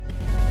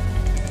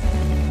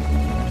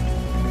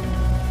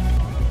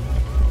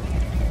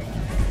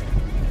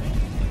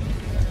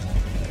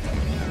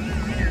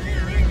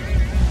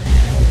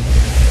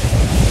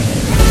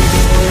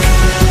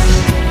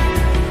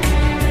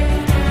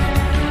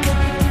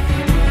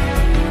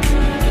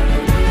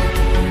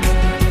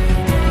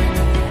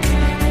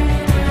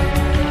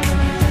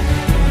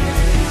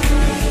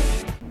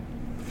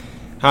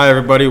Hi,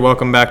 everybody.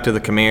 Welcome back to the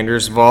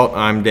Commander's Vault.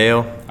 I'm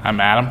Dale. I'm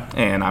Adam.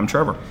 And I'm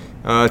Trevor.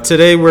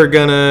 Today we're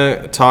going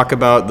to talk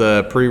about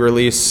the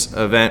pre-release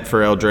event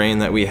for Eldraine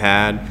that we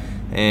had,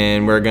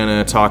 and we're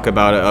going to talk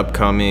about an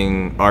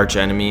upcoming Arch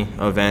Enemy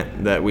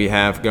event that we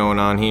have going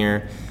on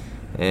here.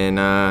 And,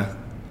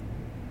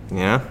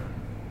 yeah.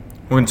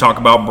 We're going to talk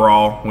about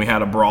Brawl. We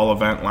had a Brawl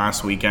event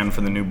last weekend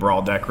for the new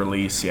Brawl deck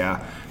release,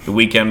 yeah. The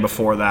weekend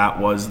before that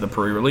was the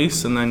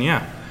pre-release, and then,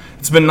 yeah.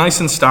 It's been nice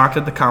and stocked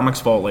at the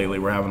Comics Vault lately.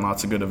 We're having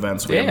lots of good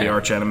events. We have the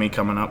Arch Enemy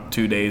coming up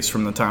 2 days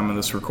from the time of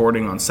this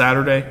recording on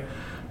Saturday.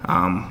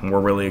 We're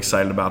really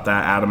excited about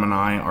that. Adam and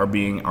I are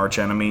being Arch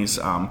Enemies.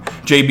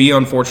 JB,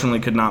 unfortunately,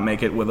 could not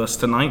make it with us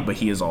tonight, but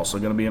he is also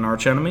going to be an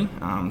Arch Enemy,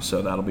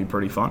 so that'll be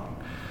pretty fun.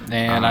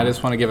 And I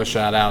just want to give a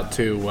shout out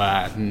to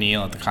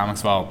Neil at the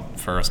Comics Vault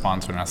for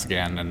sponsoring us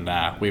again,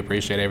 and we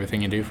appreciate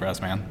everything you do for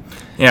us, man.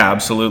 Yeah,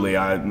 absolutely.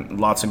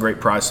 Lots of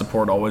great prize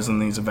support always in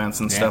these events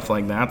and stuff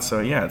like that. So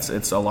yeah,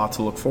 it's a lot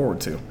to look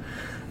forward to.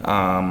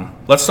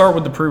 Let's start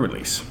with the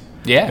pre-release.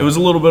 Yeah, it was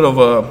a little bit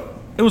of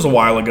it was a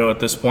while ago at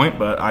this point,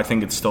 but I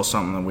think it's still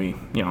something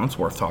that it's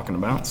worth talking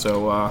about.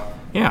 So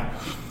yeah.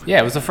 Yeah,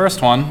 it was the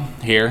first one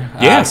here.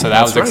 Yeah, so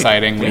that was right.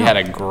 Exciting. We Yeah. had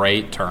a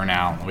great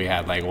turnout. We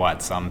had 20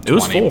 It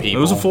was full. people. It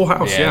was a full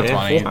house. Yeah,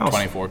 20, full house.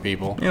 24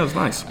 people. Yeah, it was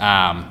nice.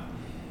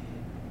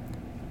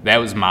 That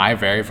was my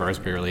very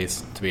first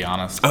pre-release, to be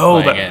honest.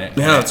 Oh,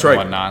 that's right.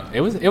 Whatnot.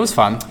 It was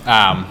fun.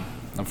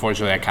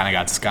 Unfortunately, I kind of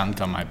got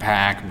skunked on my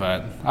pack,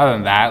 but other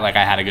than that,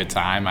 I had a good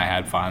time. I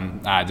had fun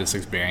just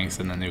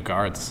experiencing the new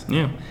cards.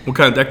 Yeah. What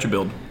kind of deck did you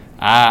build?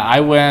 I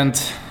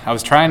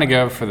was trying to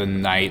go for the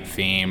night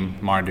theme,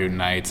 Mardu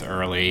Knights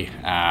early.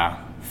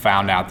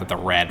 Found out that the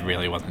red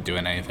really wasn't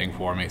doing anything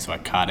for me, so I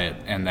cut it.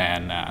 And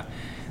then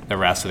the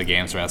rest of the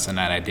games, the rest of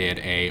the night, I did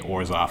a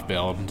Orzhov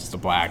build, just a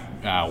black,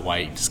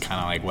 white, just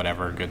kind of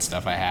whatever good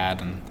stuff I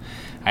had. And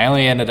I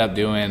only ended up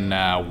doing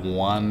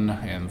 1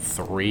 and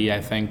 3, I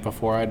think,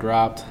 before I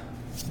dropped.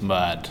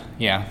 But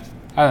yeah,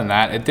 other than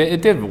that,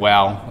 it did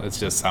well. It's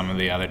just some of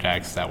the other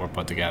decks that were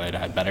put together that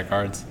had better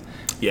cards.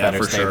 Yeah,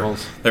 better for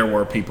staples. Sure. There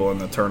were people in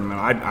the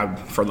tournament. I,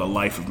 for the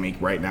life of me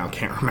right now,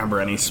 can't remember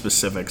any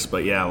specifics.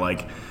 But yeah,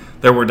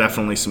 there were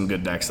definitely some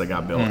good decks that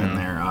got built in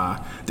there.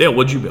 Dale,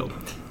 what'd you build?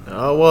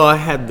 Well, I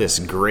had this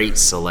great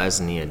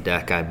Selesnya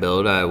deck I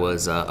built. I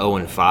was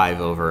 0-5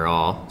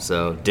 overall,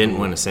 so didn't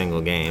win a single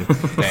game.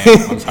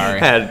 Dang, I'm sorry.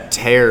 Had a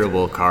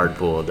terrible card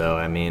pool, though.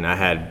 I mean, I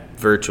had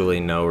virtually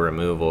no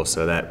removal,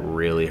 so that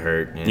really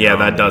hurt. Yeah,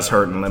 that does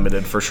hurt in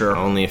limited for sure.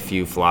 Only a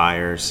few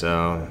flyers,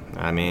 so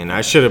I mean,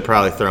 I should have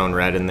probably thrown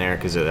red in there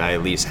because I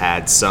at least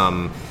had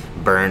some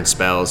burn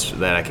spells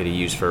that I could have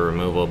used for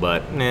removal,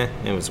 but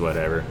it was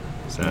whatever.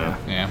 So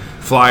Yeah.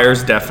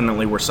 Flyers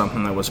definitely were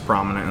something that was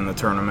prominent in the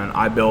tournament.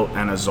 I built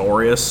an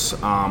Azorius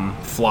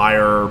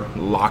flyer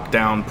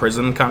lockdown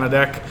prison kind of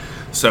deck.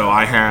 So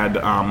I had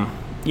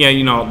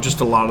just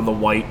a lot of the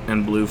white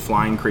and blue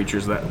flying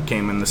creatures that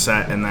came in the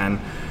set, and then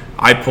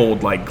I pulled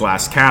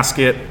Glass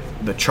Casket,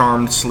 the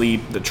Charmed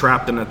Sleep, the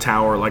Trapped in a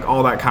Tower,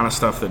 all that kind of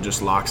stuff that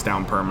just locks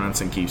down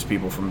permanents and keeps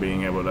people from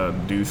being able to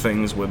do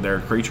things with their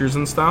creatures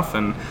and stuff,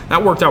 and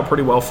that worked out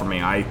pretty well for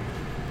me.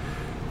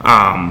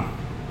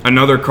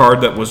 Another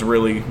card that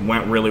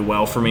went really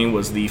well for me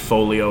was the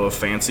Folio of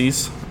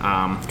Fancies.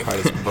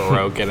 Card is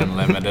broken and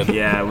limited.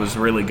 Yeah, it was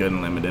really good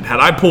and limited. Had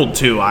I pulled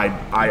 2,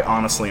 I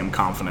honestly am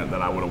confident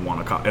that I would have won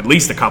at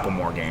least a couple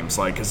more games,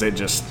 because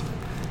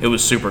it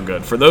was super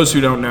good. For those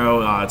who don't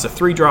know, it's a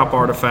 3-drop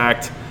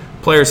artifact.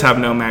 Players have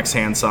no max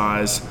hand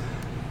size.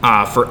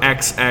 For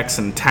X, X,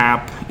 and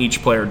tap,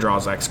 each player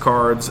draws X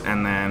cards,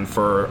 and then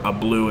for a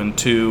blue and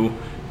 2,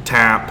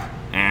 tap,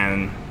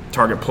 and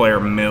target player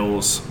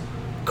mills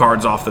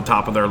cards off the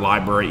top of their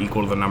library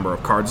equal to the number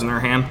of cards in their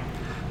hand.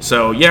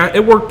 So yeah,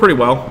 it worked pretty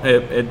well.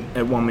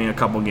 It won me a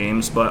couple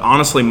games, but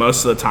honestly,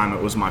 most of the time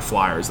it was my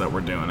flyers that were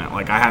doing it.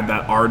 I had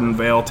that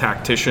Ardenvale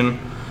Tactician,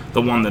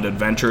 the one that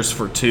adventures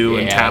for 2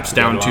 and taps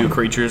down 2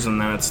 creatures, and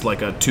then it's a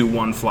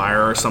 2/1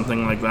 flyer or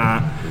something like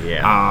that.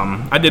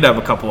 Yeah. I did have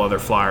a couple other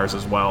flyers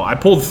as well. I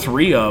pulled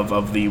 3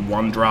 of the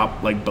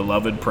 1-drop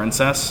Beloved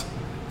Princess.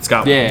 It's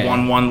got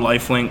 1/1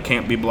 lifelink,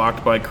 can't be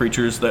blocked by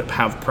creatures that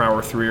have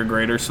power 3 or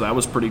greater, so that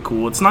was pretty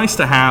cool. It's nice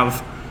to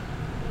have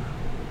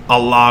a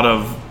lot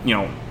of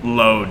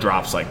low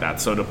drops like that.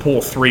 So to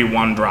pull 3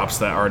 1-drops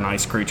that are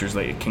nice creatures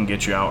that can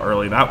get you out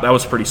early, that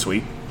was pretty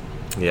sweet.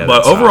 Yeah,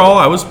 but overall,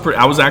 I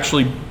was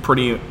actually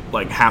pretty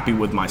happy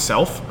with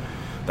myself.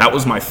 That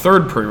was my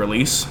 3rd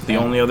pre-release. The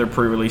only other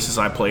pre-releases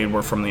I played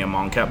were from the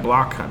Amonkhet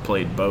block. I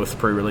played both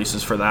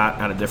pre-releases for that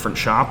at a different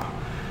shop.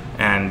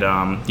 And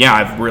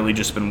I've really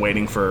just been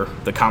waiting for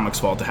the Comics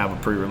Vault to have a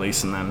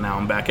pre-release, and then now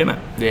I'm back in it.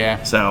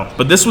 Yeah. So,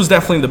 but this was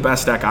definitely the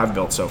best deck I've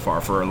built so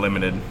far for a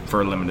limited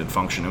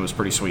function. It was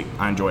pretty sweet.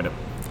 I enjoyed it.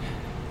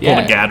 Yeah.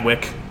 Pulled a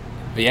Gadwick.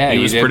 Yeah,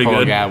 you did pretty pull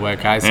good. a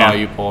Gadwick. I saw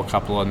you pull a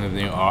couple of the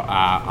new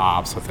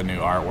ops with the new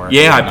artwork.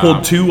 Yeah, I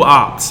pulled 2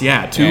 ops.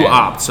 Yeah, 2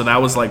 ops. So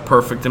that was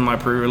perfect in my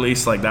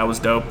pre-release. That was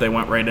dope. They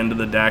went right into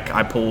the deck.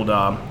 I pulled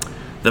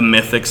the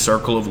Mythic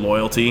Circle of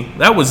Loyalty.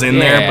 That was in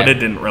there, but it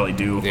didn't really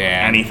do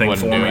anything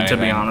for me, to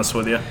be honest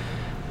with you.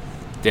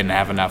 Didn't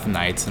have enough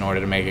knights in order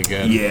to make it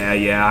good.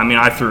 Yeah. I mean,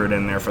 I threw it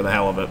in there for the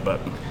hell of it,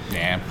 but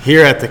yeah.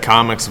 Here at the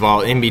Comics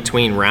Vault, in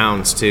between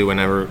rounds too,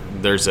 whenever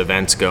there's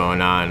events going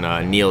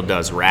on, Neil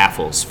does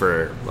raffles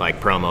for like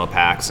promo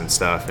packs and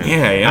stuff. And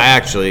Yeah. I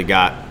actually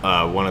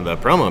got one of the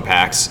promo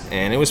packs,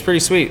 and it was pretty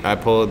sweet. I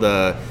pulled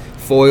the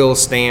foil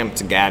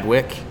stamped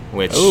Gadwick,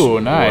 which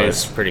nice.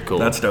 was pretty cool.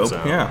 that's dope.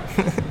 So- Yeah.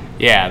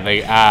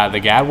 Yeah, the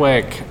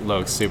Gadwick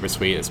looks super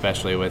sweet,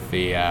 especially with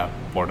the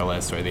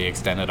borderless or the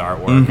extended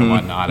artwork and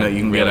whatnot. That It you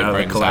can get really out of the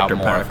brings collector out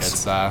more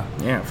packs. of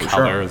its Yeah, for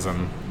colors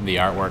and the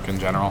artwork in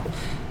general.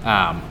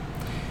 Then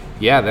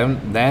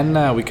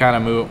we kind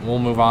of we'll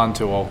move on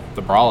to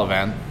the Brawl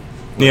event.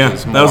 which Yeah,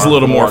 is that was a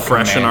little more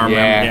fresh in our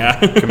memory.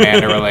 Yeah.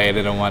 commander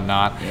related and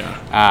whatnot.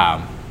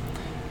 Yeah.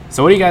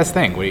 So what do you guys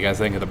think? What do you guys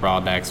think of the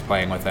Brawl decks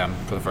playing with them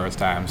for the first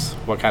times?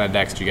 What kind of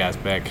decks do you guys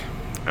pick?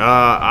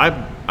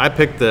 I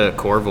picked the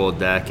Corvul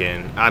deck,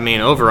 and I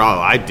mean overall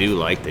I do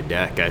like the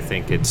deck. I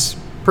think it's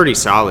pretty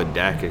solid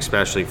deck,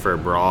 especially for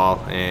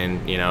Brawl.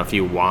 And if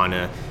you want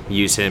to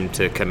use him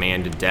to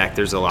command a deck,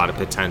 there's a lot of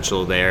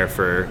potential there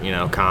for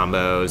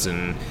combos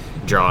and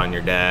drawing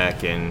your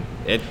deck, and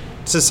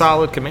it's a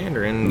solid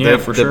commander. And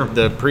for sure.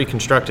 The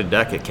pre-constructed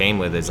deck it came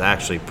with is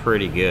actually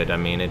pretty good. I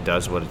mean, it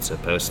does what it's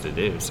supposed to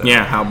do. So.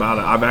 Yeah, how about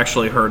it? I've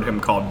actually heard him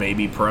called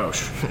Baby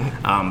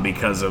Prosh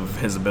because of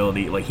his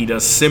ability. Like, he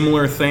does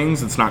similar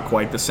things. It's not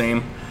quite the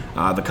same.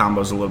 The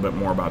combo's a little bit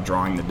more about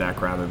drawing the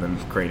deck rather than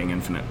creating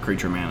infinite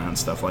creature mana and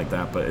stuff like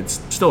that, but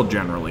it's still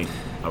generally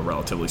a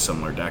relatively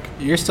similar deck.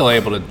 You're still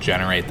able to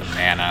generate the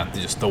mana,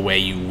 just the way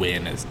you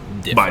win is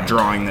different. By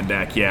drawing the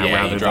deck,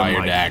 rather you draw than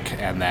your like, deck,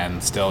 and then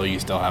you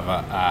still have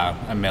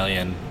a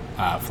million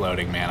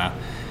floating mana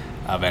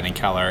of any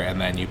color,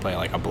 and then you play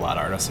like a Blood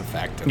Artist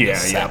effect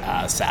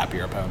and sap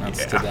your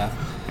opponents to death.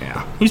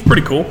 Yeah, he's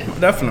pretty cool,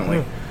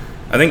 definitely.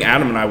 I think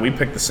Adam and I, we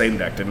picked the same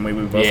deck, didn't we?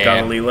 We both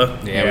got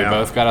Alila. Yeah, we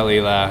both got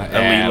Alila.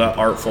 Alila,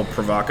 Artful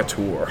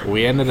Provocateur.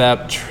 We ended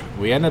up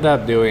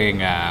doing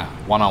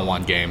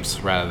one-on-one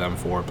games rather than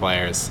 4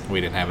 players. We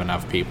didn't have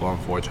enough people,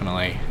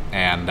 unfortunately,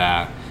 and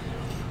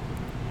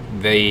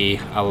the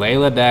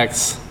Alila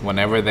decks,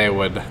 whenever they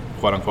would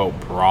quote unquote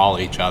brawl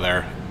each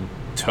other,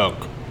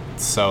 took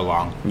so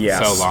long.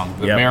 Yes. So long.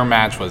 The mirror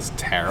match was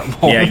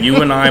terrible. Yeah, you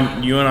and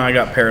I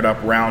got paired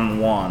up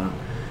round 1.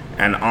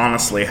 And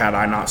honestly, had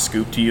I not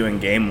scooped you in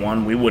game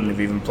 1, we wouldn't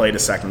have even played a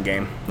second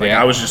game.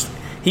 I was just,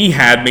 he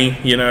had me,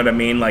 you know what I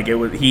mean? Like, it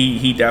was,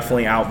 he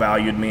definitely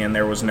outvalued me, and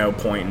there was no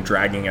point in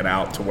dragging it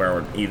out to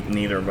where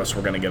neither of us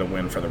were going to get a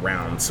win for the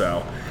round.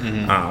 So,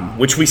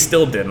 which we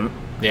still didn't.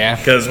 Yeah.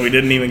 Because we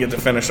didn't even get to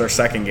finish our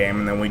second game,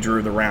 and then we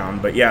drew the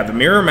round. But yeah, the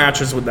mirror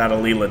matches with that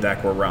Alila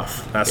deck were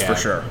rough. That's for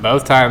sure.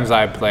 Both times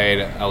I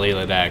played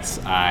Alila decks,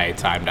 I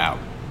timed out.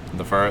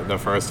 The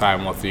first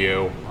time with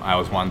you, I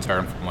was 1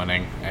 turn from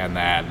winning, and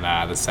then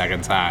the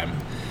second time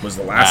was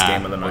the last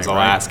game of the night. Was the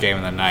last game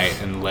of the night,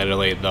 and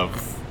literally the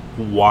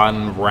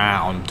one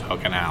round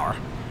took an hour.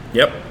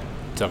 Yep.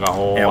 Took a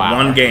whole hour.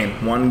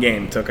 One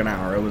game took an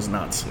hour. It was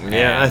nuts.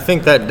 Yeah, I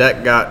think that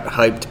deck got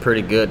hyped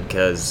pretty good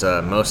because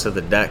most of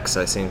the decks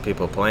I seen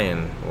people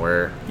playing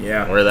were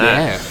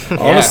that. Yeah.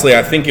 Honestly,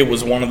 I think it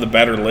was one of the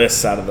better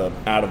lists out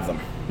of them.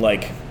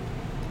 Like,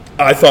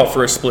 I thought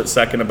for a split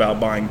second about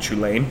buying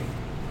Chulane,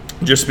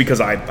 just because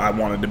I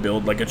wanted to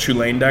build like a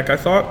Chulane deck, I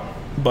thought.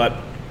 But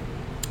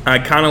I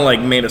kind of like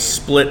made a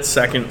split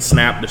second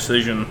snap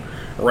decision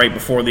right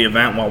before the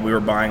event while we were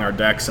buying our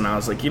decks, and I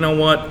was like, you know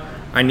what?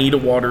 I need a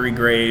Watery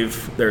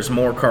Grave. There's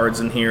more cards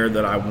in here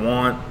that I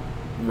want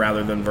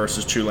rather than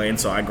versus Chulane,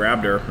 so I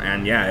grabbed her,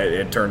 and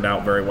it turned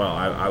out very well.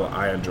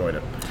 I enjoyed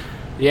it.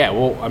 Yeah,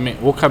 well, I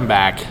mean, we'll come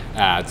back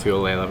to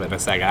Alila in a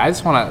second. I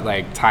just want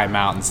to time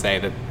out and say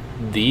that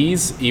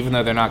these, even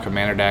though they're not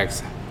commander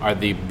decks, are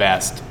the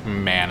best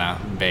mana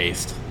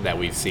based that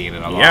we've seen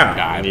in a long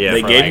time. Yeah,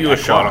 they gave you a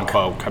shock. Quote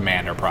unquote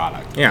commander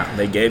product. Yeah,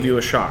 they gave you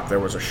a shock. There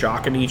was a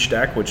shock in each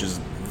deck, which is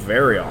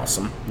very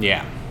awesome.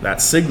 Yeah. That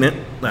Signet,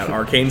 that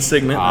Arcane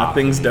Signet, that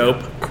thing's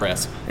dope.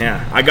 Crisp.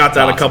 Yeah, I got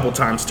that a couple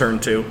times turn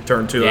two. I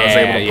was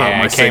able to pop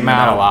my it came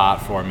out a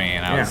lot for me,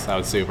 and I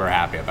was super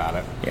happy about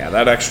it. Yeah,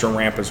 that extra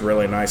ramp is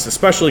really nice,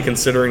 especially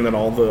considering that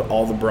all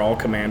the Brawl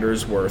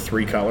commanders were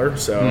 3 color.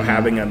 So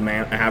having a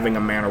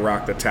mana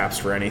rock that taps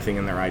for anything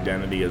in their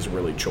identity is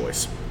really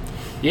choice.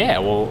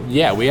 Yeah,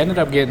 we ended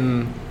up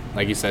getting,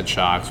 like you said,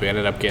 shocks. We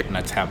ended up getting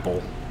a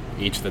temple.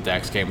 Each of the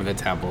decks came with a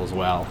temple as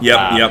well.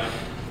 Yep.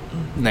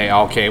 They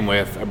all came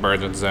with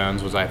Emergent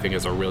Zones, which I think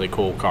is a really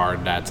cool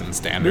card that's in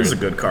standard. It is a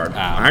good card.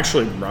 I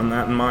actually run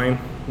that in my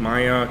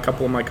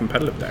couple of my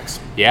competitive decks.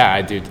 Yeah,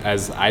 I do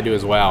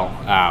as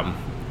well.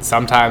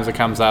 Sometimes it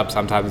comes up,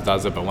 sometimes it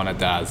doesn't, but when it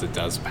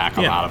does pack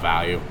a lot of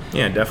value.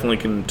 Yeah, it definitely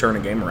can turn a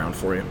game around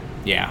for you.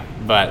 Yeah,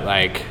 but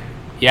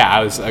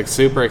I was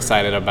super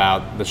excited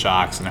about the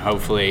shocks, and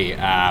hopefully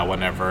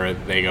whenever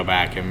they go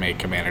back and make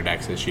commander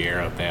decks this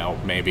year, they'll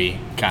maybe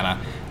kind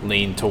of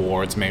lean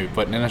towards maybe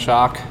putting in a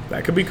shock.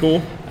 That could be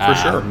cool, for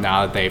sure.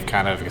 Now that they've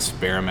kind of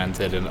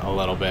experimented a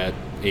little bit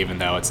even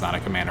though it's not a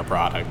Commander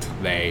product,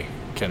 they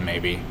can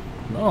maybe,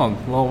 maybe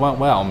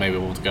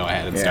we'll go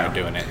ahead and start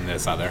doing it in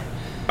this other.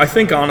 I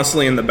think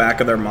honestly, in the back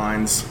of their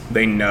minds,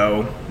 they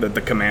know that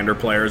the Commander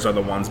players are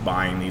the ones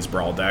buying these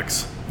Brawl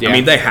decks. Yeah. I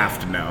mean, they have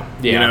to know.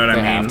 Yeah, you know what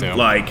they I mean? have to.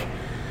 Like,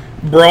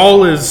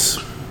 Brawl is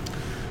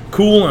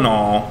cool and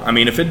all. I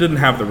mean, if it didn't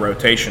have the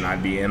rotation,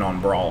 I'd be in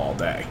on Brawl all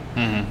day.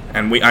 Mm-hmm.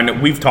 And I know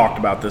we've talked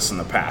about this in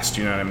the past.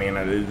 You know what I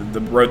mean?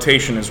 The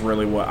rotation is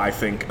really what I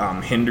think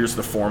hinders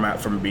the format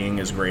from being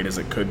as great as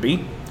it could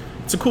be.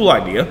 It's a cool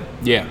idea.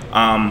 Yeah.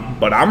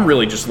 But I'm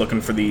really just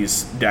looking for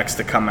these decks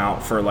to come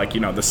out for, like,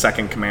 the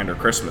second Commander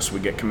Christmas. We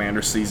get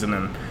Commander season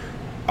in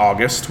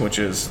August, which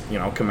is,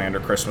 Commander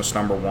Christmas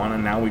 #1,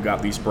 and now we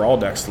got these Brawl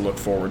decks to look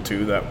forward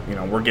to that,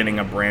 we're getting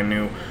a brand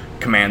new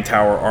Command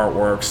Tower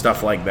artwork,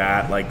 stuff like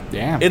that. Like,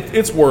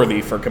 it's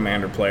worthy for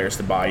Commander players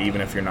to buy,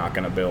 even if you're not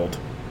going to build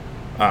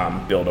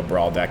a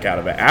Brawl deck out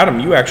of it. Adam,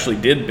 you actually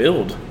did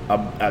build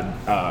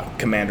a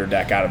Commander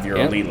deck out of your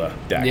Alila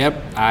deck. Yep.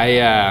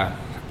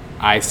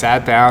 I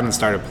sat down and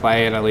started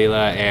playing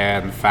Alila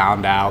and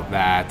found out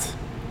that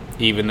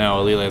even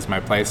though Alila is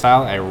my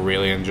playstyle, I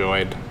really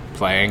enjoyed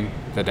playing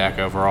the deck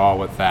overall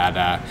with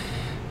that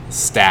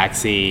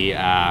Staxy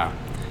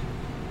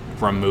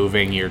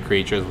removing your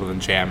creatures with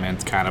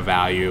enchantments kind of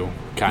value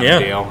kind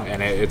of deal,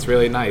 and it's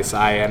really nice.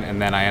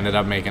 And then I ended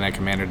up making a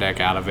Commander deck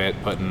out of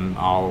it, putting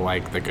all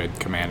like the good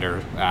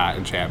Commander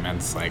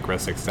enchantments like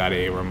Rhystic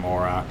Study,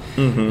 Remora,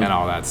 and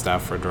all that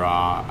stuff for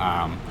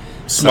draw.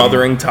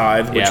 Smothering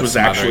Tithe, which was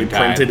actually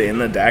Tithe. printed in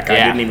the deck. I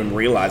didn't even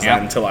realize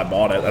that until I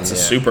bought it. That's a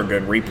super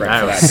good reprint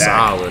for that deck.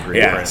 Solid reprint.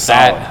 Yeah,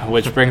 solid.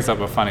 Which brings up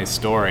a funny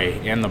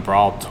story. In the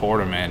Brawl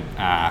tournament,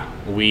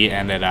 we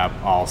ended up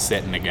all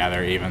sitting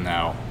together, even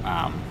though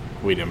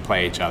we didn't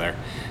play each other.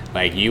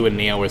 Like, you and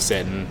Neil were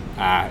sitting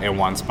in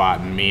one spot,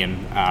 and me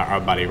and our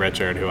buddy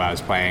Richard, who I was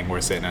playing,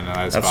 were sitting in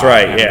another spot. That's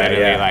right, and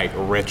literally, like,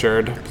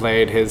 Richard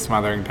played his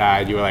Smothering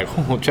Tide. You were like,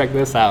 oh, check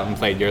this out, and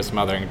played your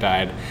Smothering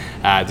Tide,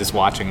 just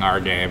watching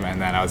our game.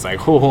 And then I was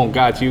like, oh,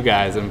 got you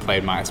guys, and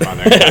played my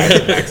Smothering Tide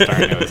the next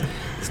turn.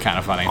 It's kind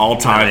of funny. All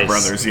Tithe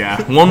brothers,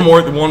 yeah.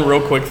 One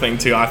real quick thing,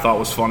 too, I thought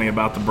was funny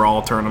about the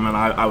Brawl tournament.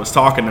 I was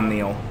talking to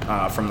Neil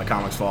from the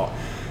Comics Vault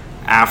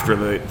after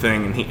the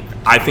thing, and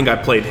I think I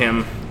played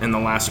him in the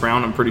last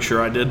round. I'm pretty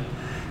sure I did,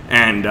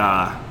 and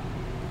I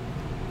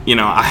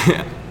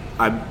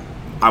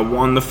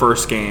won the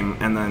first game,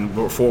 and then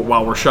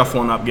while we're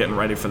shuffling up, getting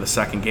ready for the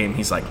second game,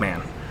 he's like,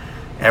 "Man,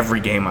 every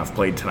game I've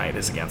played tonight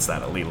is against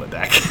that Alila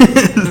deck."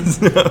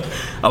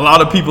 A lot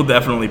of people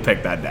definitely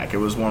picked that deck. It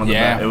was one of the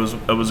best.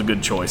 It was a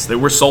good choice. They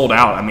were sold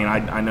out. I mean,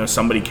 I know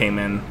somebody came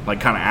in like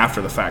kind of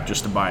after the fact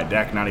just to buy a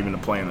deck, not even to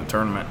play in the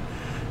tournament.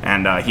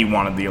 And he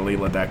wanted the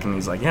Alila deck, and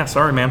he's like, "Yeah,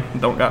 sorry, man,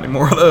 don't got any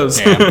more of those."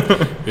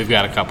 Yeah. We've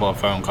got a couple of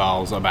phone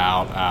calls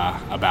about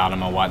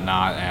him and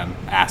whatnot, and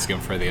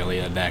asking for the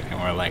Alila deck, and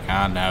we're like,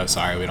 "Oh no,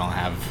 sorry, we don't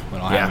have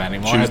any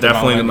more." She was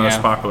definitely the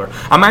most popular.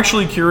 I'm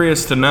actually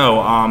curious to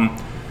know.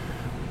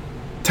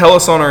 Tell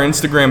us on our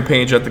Instagram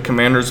page at the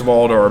Commander's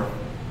Vault or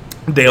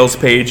Dale's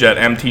page at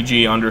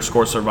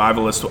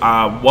MTG_survivalist.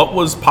 What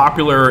was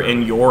popular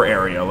in your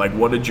area? Like,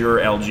 what did your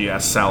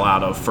LGS sell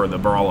out of for the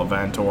Brawl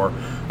event, or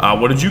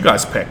what did you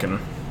guys pick, and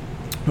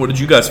what did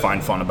you guys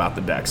find fun about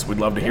the decks? We'd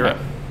love to hear it.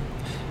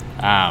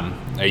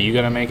 Are you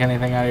gonna make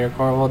anything out of your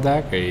Corval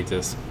deck, or are you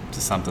just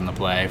something to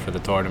play for the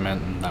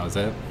tournament and that was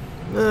it?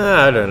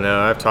 I don't know.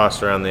 I've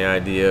tossed around the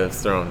idea of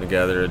throwing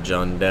together a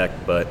Jund deck,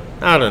 but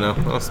I don't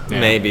know.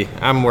 Maybe.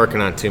 I'm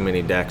working on too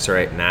many decks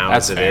right now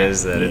as it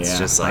is that it's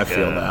just like, I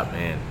feel that.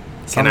 Man,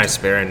 can I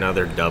spare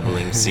another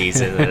doubling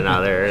season and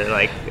another,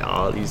 like,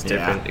 all these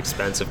different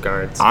expensive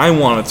cards? I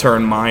want to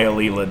turn my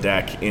Alila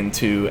deck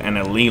into an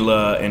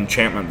Alila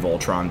Enchantment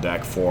Voltron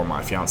deck for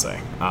my fiance.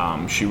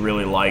 She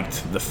really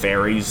liked the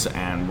fairies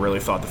and really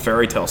thought the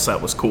Fairy Tale set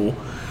was cool.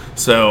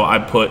 So I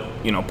put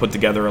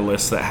together a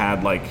list that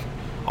had, like,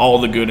 all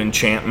the good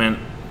enchantment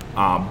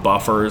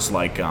buffers,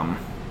 like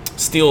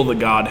Steal the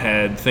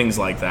Godhead, things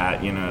like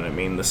that, you know what I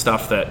mean? The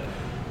stuff that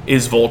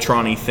is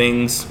Voltron-y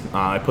things.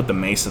 I put the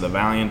Mace of the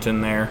Valiant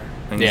in there,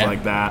 things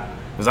like that,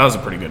 because that was a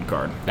pretty good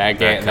card. That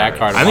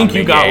card. I think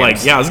you got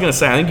I was gonna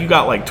say, I think you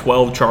got like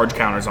 12 charge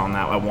counters on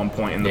that at one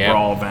point in the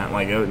Brawl event.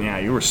 Like,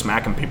 you were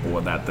smacking people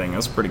with that thing. That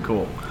was pretty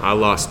cool. I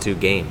lost 2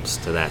 games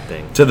to that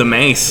thing. To the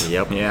Mace.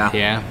 Yep.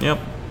 Yeah. Yep.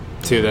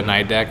 To the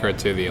Night deck or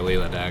to the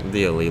Alila deck?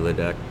 The Alila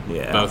deck.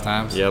 Yeah. Both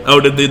times? Yep. Oh,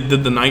 did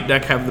the Night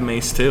deck have the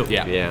Mace too?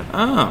 Yeah. Yeah.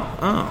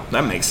 Oh,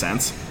 that makes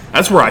sense.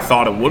 That's where I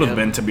thought it would have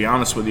been, to be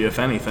honest with you, if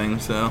anything.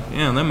 So,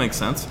 yeah, that makes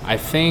sense. I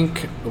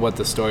think what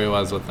the story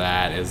was with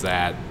that is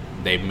that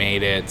they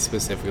made it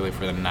specifically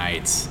for the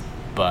Knights,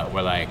 but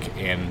were like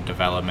in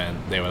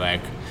development. They were like,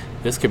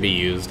 this could be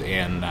used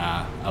in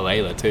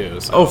Alila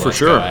too. So for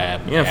sure.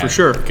 For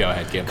sure. Go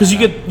ahead, give. Because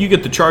you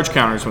get the charge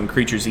counters when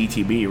creatures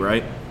ETB,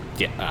 right?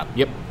 Yeah.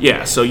 Yep.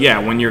 Yeah. So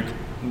when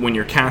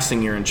you're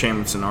casting your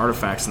enchantments and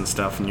artifacts and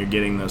stuff, and you're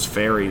getting those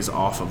fairies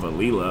off of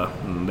Alila,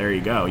 and there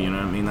you go. You know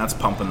what I mean? That's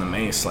pumping the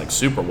Mace like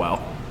super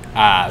well.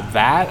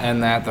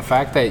 The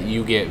fact that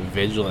you get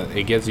vigilant,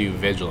 it gives you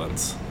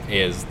vigilance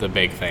is the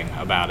big thing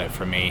about it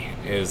for me.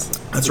 Is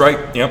That's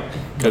right. Yep.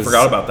 I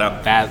forgot about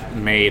that. That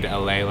made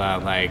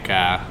Alayla like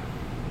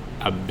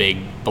a big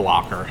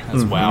blocker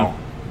as well.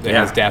 It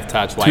has death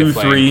touch,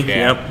 lifelink. 2-3.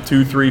 Yep.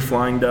 2-3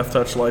 flying death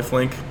touch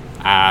lifelink.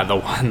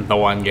 The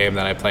one game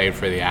that I played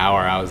for the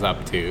hour, I was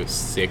up to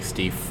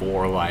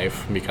 64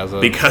 life because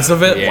of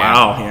it. Yeah.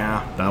 Wow.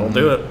 Yeah. That'll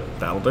do it.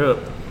 That'll do it.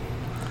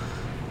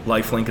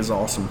 Lifelink is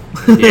awesome.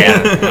 Yeah,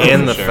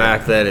 And the sure.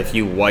 fact that if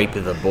you wipe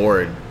the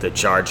board, the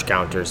charge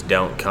counters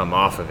don't come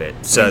off of it.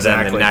 So then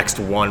Exactly. the next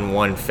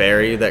 1/1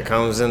 fairy that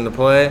comes into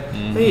play,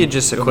 you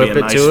just It'll equip be it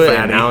a nice to it, and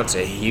fatty. now it's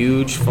a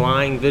huge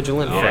flying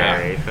vigilant yeah.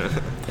 fairy.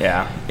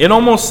 Yeah. It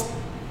almost,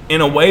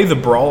 in a way, the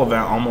Brawl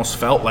event almost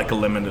felt like a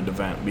limited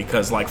event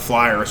because, like,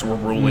 flyers were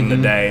ruling the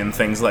day and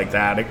things like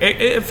that.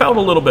 It felt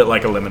a little bit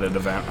like a limited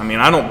event. I mean,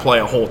 I don't play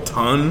a whole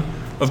ton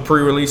of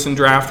pre-release and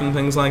draft and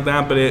things like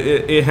that, but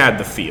it had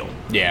the feel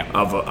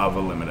of a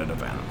limited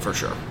event, for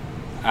sure.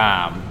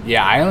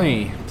 Yeah, I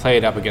only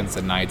played up against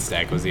the Knights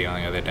deck. Was the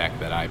only other deck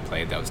that I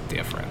played that was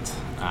different.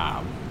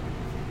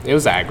 It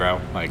was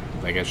aggro, like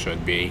it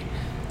should be.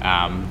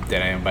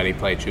 Did anybody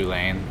play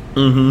Tulane?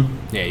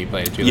 Mm-hmm. Yeah, you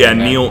played Tulane. Yeah,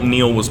 then?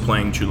 Neil was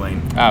playing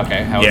Tulane. Oh,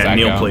 okay, how was that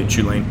Neil go? played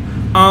Tulane.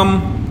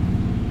 I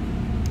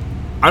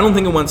don't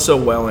think it went so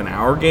well in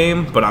our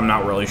game, but I'm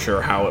not really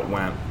sure how it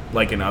went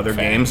like in other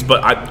games.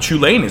 But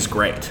Tulane is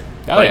great.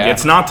 Oh, like, yeah.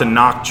 It's not to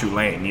knock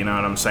Tulane, you know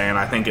what I'm saying?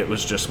 I think it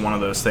was just one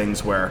of those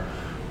things where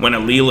when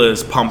Alila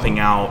is pumping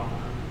out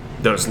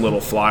those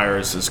little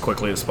flyers as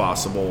quickly as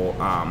possible,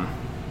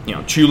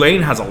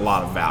 Tulane has a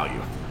lot of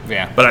value.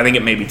 Yeah. But I think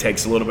it maybe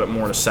takes a little bit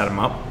more to set him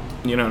up.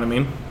 You know what I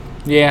mean?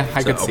 Yeah,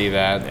 I could So, see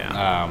that.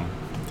 yeah.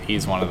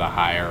 He's one of the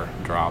higher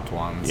dropped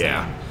ones.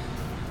 Yeah.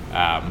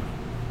 And,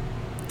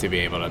 to be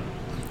able to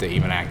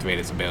even activate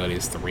his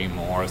abilities 3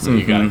 more, so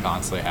you got to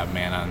constantly have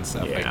mana and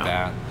stuff like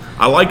that.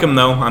 I like him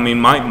though. I mean,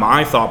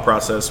 my thought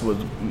process was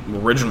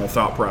original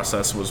thought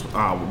process was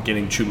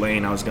getting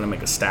Tulane. I was going to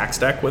make a stacks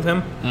deck with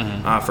him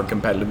for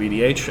competitive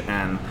EDH,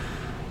 and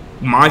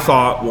my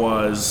thought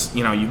was,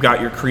 you've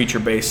got your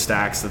creature-based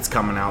stacks that's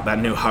coming out, that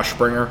new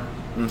Hushbringer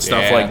and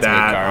stuff Yeah, like that's a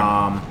good that.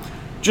 card.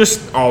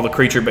 Just all the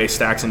creature-based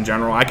stacks in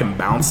general. I can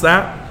bounce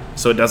that,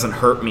 so it doesn't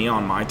hurt me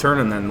on my turn,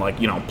 and then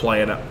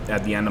play it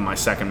at the end of my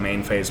second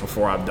main phase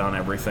before I've done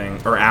everything,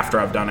 or after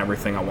I've done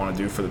everything I want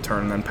to do for the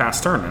turn, and then pass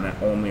turn, and it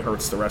only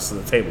hurts the rest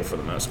of the table for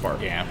the most part.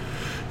 Yeah.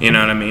 You know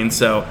what I mean?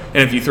 So,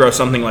 and if you throw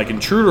something like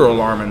Intruder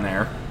Alarm in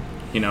there,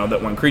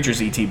 that when creatures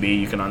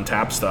ETB, you can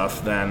untap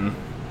stuff, then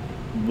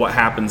what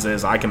happens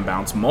is I can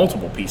bounce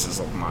multiple pieces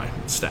of my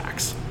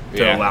stacks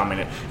to allow me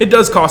to. It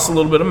does cost a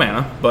little bit of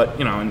mana,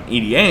 but, in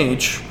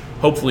EDH,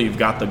 hopefully you've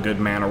got the good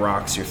mana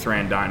rocks, your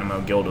Thran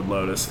Dynamo, Gilded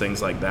Lotus,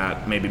 things like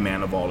that, maybe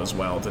Mana Vault as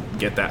well, to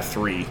get that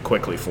 3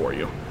 quickly for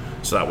you.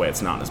 So that way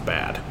it's not as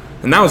bad.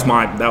 And that was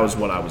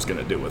what I was going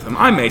to do with him.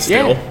 I may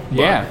still. but-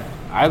 Yeah.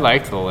 I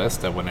liked the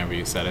list of whenever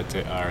you sent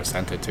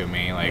it to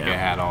me. Like, Yeah. it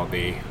had all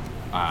the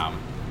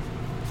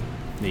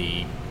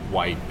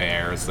white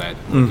bears that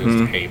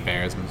just hate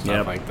bears and stuff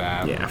Yep. like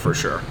that. Yeah, for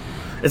sure.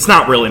 It's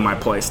not really my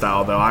play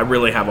style, though. I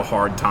really have a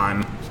hard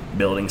time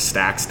building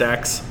stacks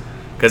decks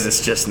because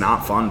it's just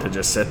not fun to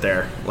just sit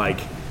there. Like,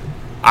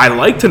 I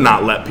like to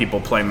not let people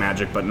play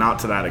Magic, but not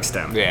to that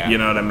extent. Yeah. You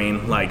know what I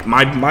mean? Like,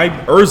 my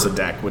Urza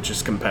deck, which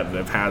is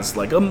competitive, has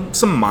like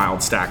some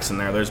mild stacks in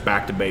there. There's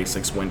Back to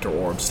Basics, Winter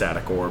Orb,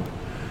 Static Orb.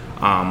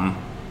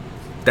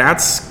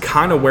 That's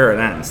kind of where it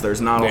ends.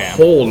 There's not a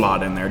whole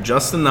lot in there,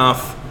 just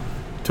enough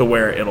to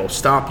where it'll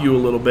stop you a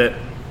little bit.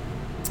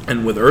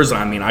 And with Urza,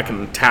 I mean, I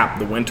can tap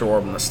the Winter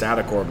Orb and the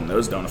Static Orb, and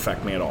those don't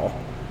affect me at all.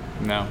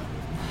 No.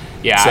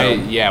 Yeah,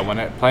 So-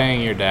 when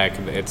playing your deck,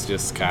 it's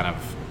just kind of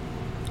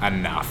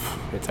enough.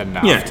 It's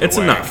enough. Yeah, to it's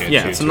where enough. it gets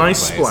Yeah, you it's a to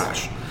nice place.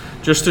 splash,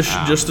 just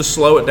to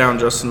slow it down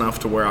just enough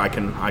to where I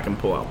can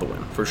pull out the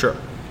win for sure.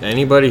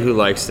 Anybody who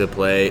likes to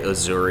play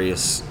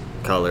Azorius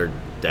colored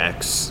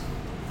decks,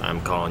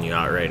 I'm calling you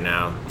out right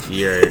now.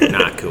 You're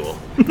not cool.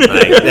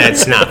 Like,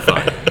 that's not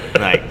fun.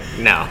 Like,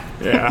 no.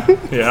 Yeah,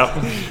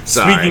 yeah.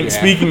 Sorry.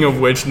 Speaking of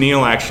which,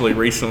 Neil actually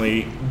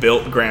recently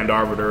built Grand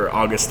Arbiter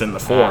Augustin the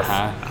 4th.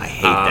 I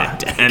hate that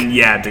deck. And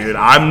yeah, dude,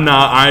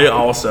 I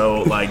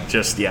also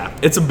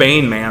it's a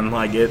bane, man.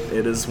 Like it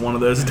is one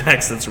of those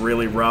decks that's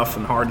really rough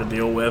and hard to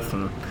deal with.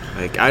 And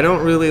Like, I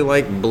don't really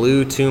like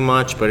blue too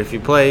much, but if you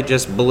play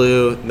just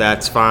blue,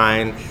 that's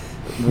fine.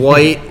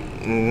 White,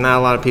 not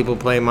a lot of people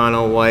play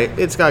mono white.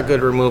 It's got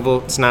good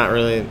removal. It's not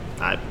really.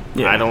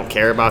 I don't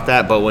care about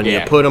that, but when you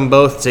Yeah. put them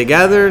both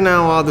together,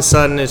 now all of a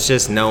sudden it's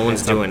just no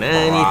one's doing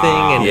anything,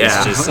 and Yeah.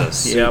 it's just a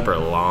Yep. super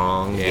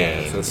long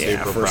game. It's a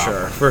yeah, super for problem.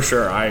 sure, for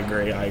sure. I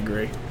agree.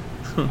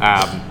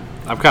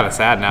 I'm kind of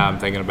sad now. I'm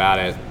thinking about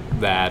it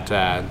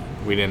that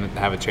we didn't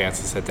have a chance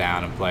to sit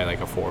down and play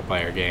like a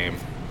 4-player game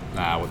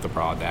with the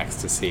Brawl decks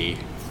to see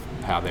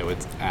how they would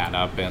add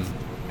up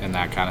in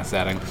that kind of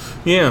setting.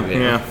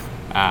 Yeah.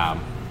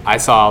 I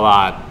saw a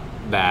lot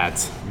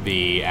that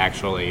the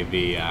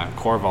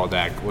Corval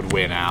deck would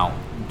win out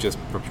just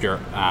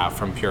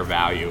from pure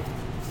value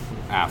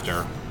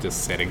after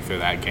just sitting through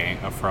that game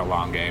for a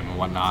long game and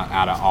whatnot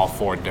out of all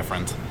 4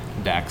 different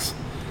decks.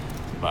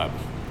 But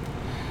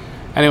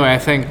anyway, I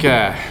think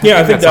I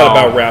think that all.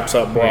 about wraps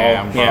up Brawl.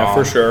 Yeah, Yeah,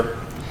 for sure.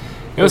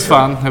 It was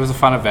fun. It was a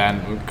fun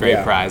event with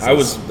great prizes.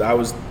 I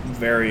was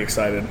very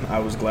excited. I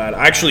was glad.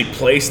 I actually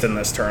placed in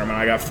this tournament.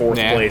 I got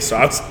 4th place, so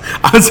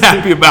I was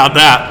happy about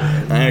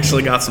that. I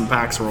actually got some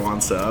packs for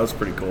once, so that was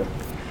pretty cool.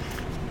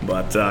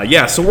 But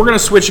so we're gonna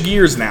switch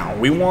gears now.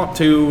 We want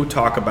to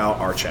talk about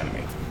Arch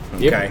Enemy.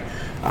 Okay.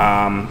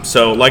 Yep.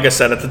 So like I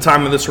said, at the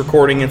time of this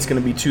recording, it's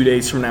gonna be 2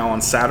 days from now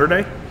on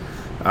Saturday.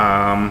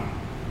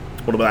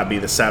 What will that be?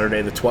 The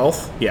Saturday the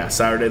 12th? Yeah,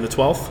 Saturday the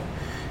 12th.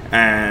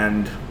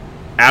 And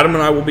Adam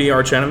and I will be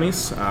Arch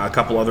Enemies. A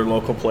couple other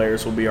local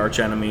players will be Arch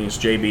Enemies.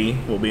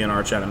 JB will be an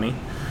Arch Enemy.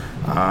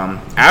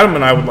 Adam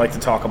and I would like to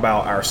talk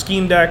about our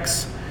scheme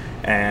decks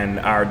and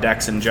our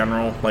decks in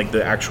general, like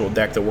the actual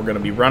deck that we're going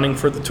to be running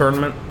for the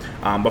tournament.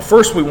 But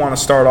first, we want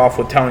to start off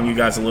with telling you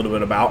guys a little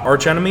bit about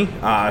Arch Enemy.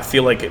 I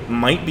feel like it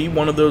might be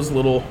one of those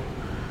little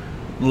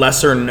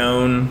lesser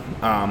known,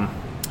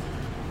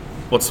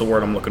 what's the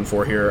word I'm looking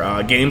for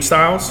here? Game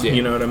styles,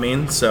 you know what I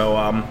mean?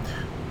 So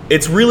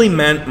it's really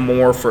meant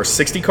more for a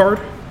 60 card.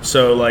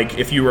 So like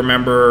if you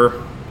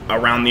remember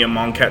around the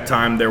Amonkhet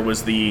time, there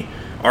was the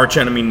Arch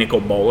Enemy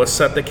Nicol Bolas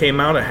set that came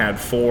out. It had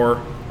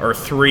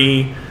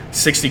 3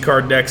 60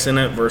 card decks in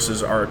it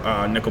versus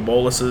our Nicol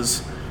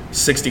Bolas's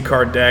 60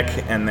 card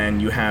deck, and then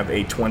you have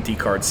a 20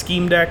 card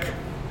scheme deck.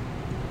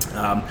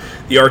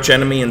 The Arch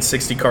Enemy in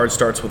 60 cards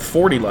starts with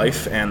 40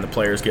 life, and the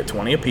players get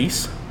 20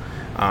 apiece.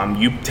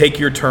 You take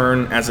your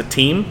turn as a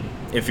team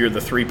if you're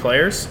the 3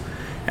 players,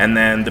 and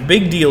then the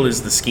big deal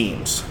is the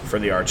schemes for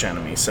the Arch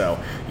Enemy. So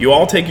you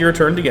all take your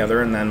turn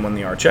together, and then when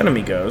the Arch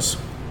Enemy goes,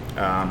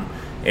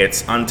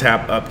 it's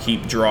untap,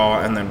 upkeep,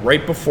 draw, and then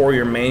right before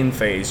your main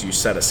phase, you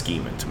set a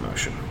scheme into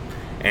motion.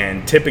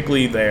 And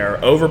typically they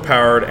are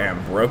overpowered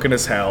and broken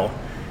as hell,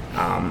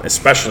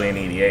 especially in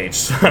EDH.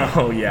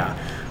 So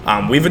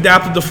yeah, we've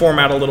adapted the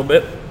format a little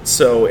bit.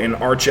 So in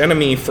Arch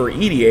Enemy for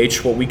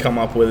EDH, what we come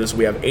up with is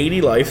we have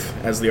 80 life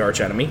as the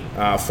Arch Enemy,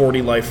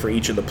 40 life for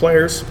each of the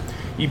players.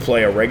 You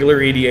play a regular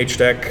EDH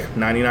deck,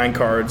 99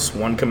 cards,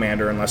 1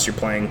 commander, unless you're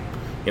playing,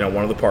 one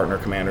of the partner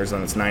commanders,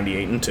 then it's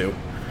 98 and 2.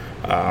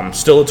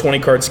 Still a 20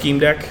 card scheme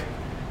deck,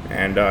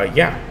 and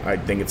I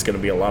think it's going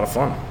to be a lot of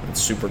fun.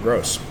 It's super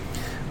gross.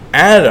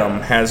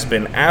 Adam has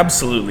been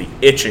absolutely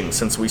itching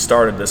since we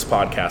started this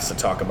podcast to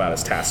talk about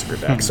his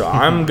Tasigur deck. So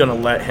I'm going to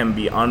let him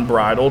be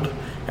unbridled,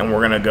 and we're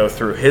going to go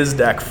through his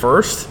deck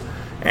first.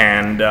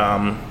 And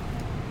why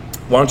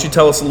don't you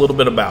tell us a little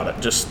bit about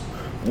it? Just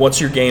what's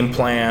your game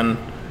plan?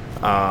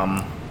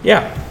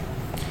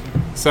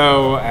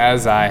 So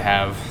as I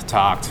have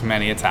talked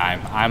many a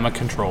time, I'm a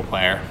control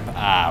player.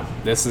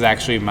 This is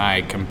actually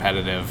my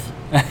competitive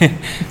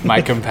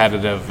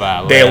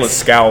Dale is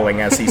scowling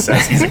as he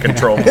says he's a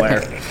control player.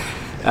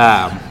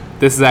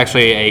 This is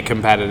actually a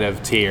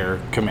competitive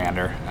tier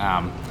commander.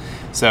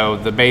 So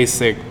the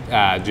basic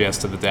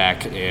gist of the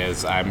deck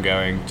is I'm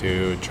going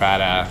to try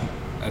to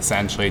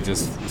essentially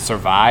just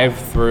survive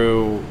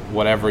through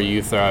whatever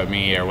you throw at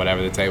me or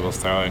whatever the table's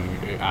throwing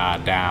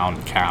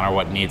down, counter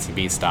what needs to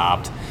be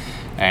stopped,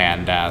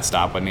 and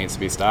stop what needs to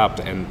be stopped.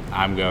 And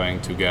I'm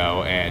going to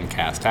go and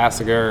cast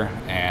Tasigur,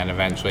 and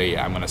eventually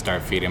I'm going to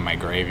start feeding my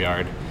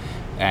graveyard.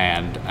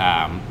 And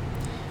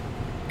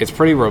it's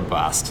pretty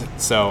robust.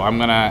 So I'm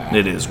going to...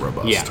 It is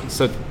robust. Yeah.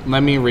 So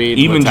let me read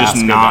even what just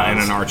Tasigur not does.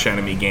 in an Arch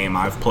Enemy game,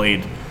 I've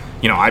played...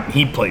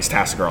 he plays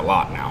Tasigur a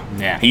lot now.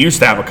 Yeah. He used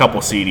to have a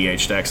couple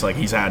CDH decks. Like,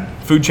 he's had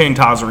Food Chain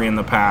Tazari in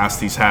the past.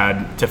 He's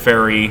had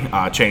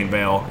Teferi Chain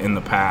Veil in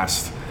the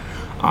past.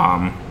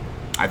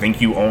 I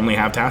think you only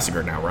have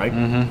Tasigur now, right?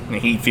 Mm-hmm.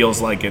 He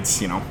feels like it's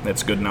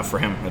good enough for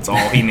him. It's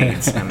all he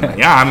needs. And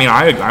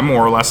I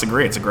more or less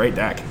agree. It's a great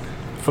deck.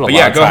 Go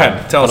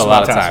ahead. Tell us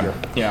about Tasigur.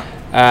 Tasigur.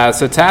 Yeah.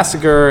 So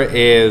Tasigur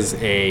is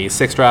a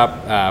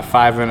 6-drop,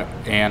 5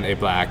 and a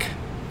black.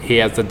 He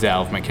has the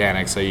Delve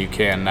mechanic, so you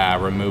can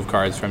remove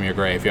cards from your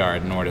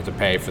graveyard in order to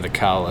pay for the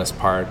colorless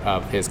part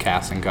of his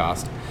casting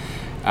cost.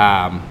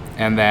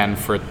 And then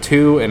for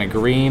 2 and a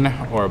green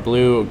or a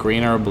blue,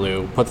 green or a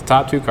blue, put the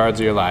top 2 cards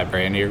of your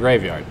library into your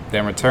graveyard.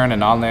 Then return a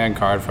non-land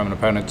card from an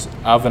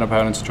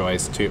opponent's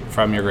choice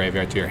from your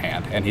graveyard to your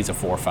hand, and he's a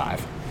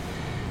 4/5.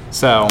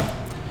 So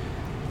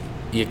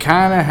you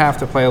kind of have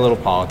to play a little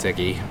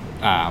politicky,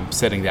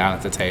 sitting down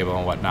at the table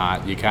and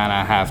whatnot. You kind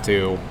of have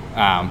to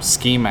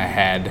scheme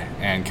ahead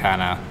and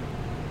kind of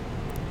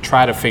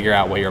try to figure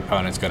out what your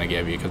opponent's going to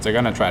give you, because they're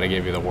going to try to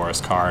give you the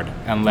worst card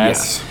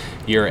unless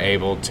you're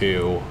able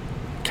to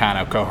kind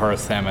of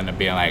coerce them into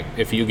being like,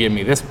 if you give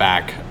me this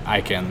back, I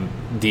can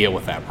deal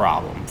with that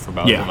problem for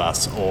both of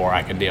us, or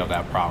I can deal with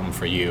that problem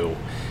for you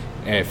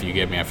if you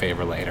give me a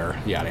favor later,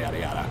 yada, yada,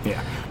 yada.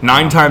 Yeah.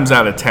 9 times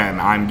out of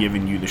 10, I'm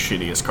giving you the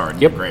shittiest card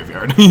in your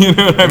graveyard. You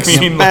know what I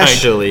mean?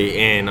 Especially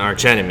in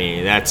Arch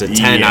Enemy, that's a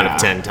 10 out of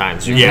 10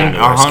 times.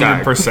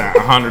 100%.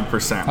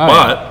 100%.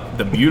 But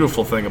the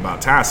beautiful thing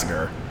about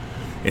Tasigur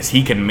is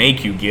he can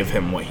make you give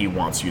him what he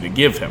wants you to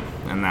give him,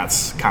 and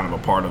that's kind of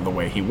a part of the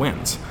way he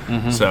wins.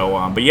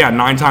 So, but yeah,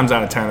 9 times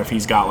out of 10, if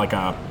he's got like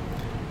a,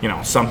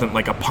 something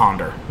like a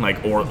ponder,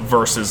 like, or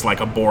versus like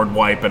a board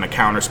wipe and a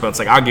counter spell, it's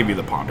like, I'll give you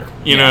the ponder.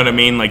 You know what I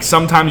mean? Like,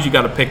 sometimes you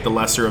got to pick the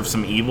lesser of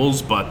some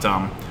evils, but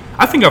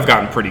I think I've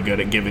gotten pretty good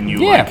at giving you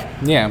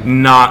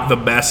not the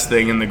best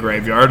thing in the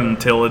graveyard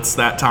until it's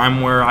that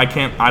time where I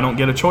don't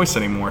get a choice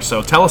anymore.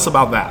 So tell us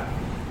about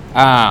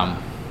that.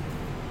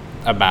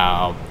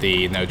 About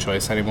the no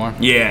choice anymore.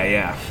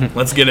 Yeah.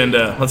 Let's get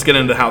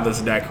into how this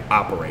deck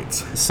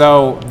operates.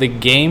 So the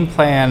game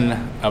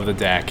plan of the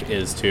deck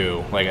is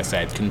to, like I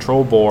said,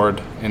 control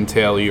board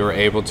until you're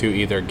able to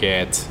either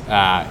get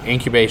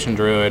Incubation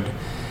Druid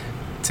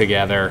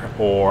together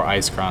or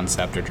Icecrown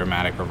Scepter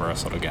Dramatic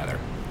Reversal together.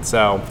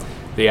 So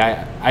the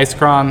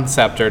Icecrown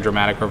Scepter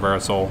Dramatic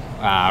Reversal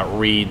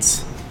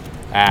reads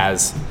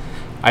as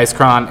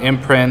Icecrown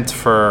imprint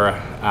for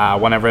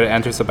whenever it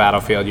enters the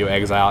battlefield, you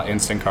exile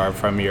instant card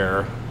from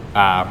your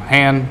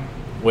hand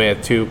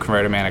with 2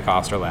 converted mana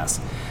cost or less.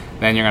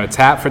 Then you're going to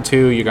tap for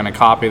 2, you're going to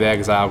copy the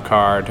exiled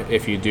card.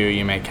 If you do,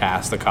 you may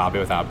cast the copy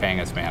without paying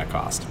its mana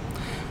cost.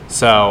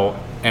 So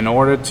in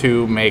order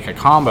to make a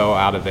combo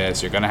out of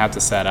this, you're going to have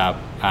to set up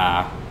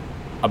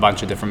a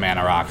bunch of different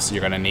mana rocks.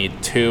 You're going to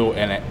need 2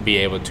 and be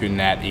able to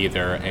net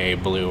either a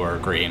blue or a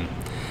green.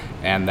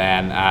 And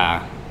then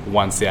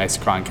once the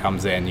Icecrown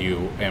comes in,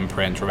 you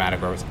imprint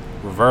Dramatic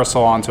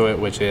Reversal onto it,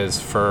 which is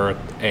for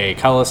a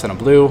colorless and a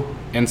blue,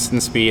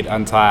 instant speed,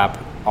 untap,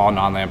 all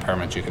non-land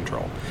permanents you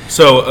control.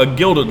 So a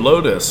Gilded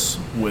Lotus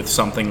with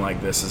something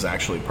like this is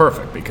actually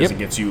perfect because it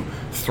gets you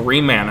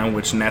 3 mana,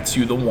 which nets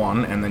you the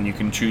 1, and then you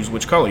can choose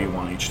which color you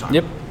want each time.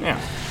 Yep.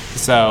 Yeah.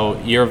 So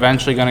you're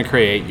eventually going to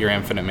create your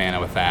infinite mana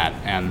with that,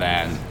 and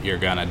then you're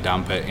going to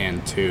dump it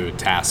into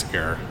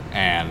Tasker,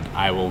 and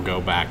I will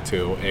go back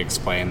to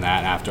explain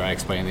that after I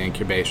explain the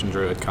Incubation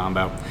Druid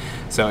combo.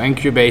 So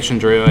Incubation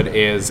Druid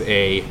is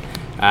a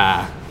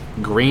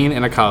green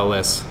and a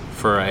colorless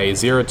for a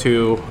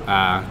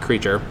 0/2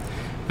 creature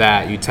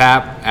that you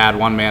tap, add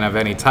 1 mana of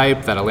any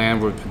type that a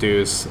land would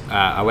produce,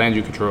 a land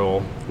you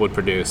control would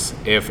produce.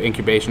 If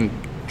Incubation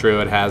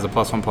Druid has a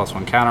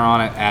 +1/+1 counter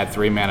on it, add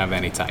 3 mana of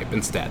any type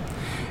instead.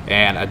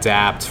 And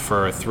adapt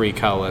for 3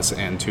 colorless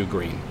and 2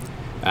 green.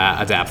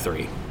 Adapt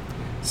 3.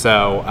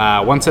 So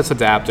once it's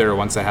adapted or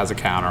once it has a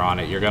counter on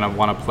it, you're going to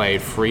want to play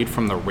Freed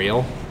from the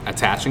Real,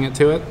 attaching it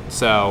to it.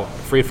 So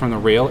Freed from the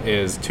Real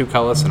is 2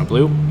 colorless and a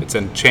blue. It's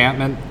an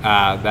enchantment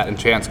that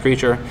enchants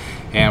creature.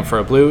 And for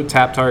a blue,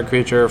 tap target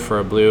creature. For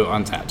a blue,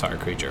 untap target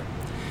creature.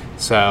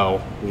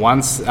 So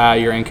once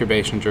your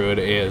Incubation Druid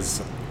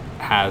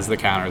has the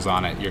counters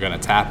on it, you're going to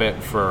tap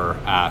it for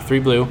 3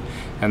 blue,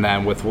 and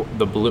then with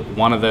the blue,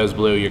 1 of those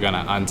blue, you're going to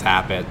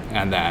untap it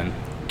and then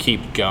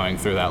keep going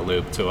through that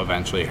loop to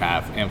eventually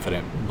have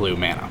infinite blue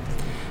mana.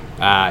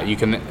 You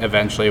can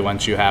eventually,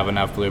 once you have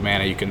enough blue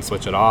mana, you can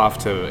switch it off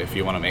to if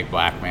you want to make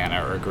black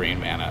mana or green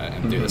mana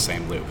and do the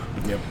same loop.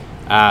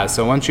 Yep.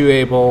 So once you're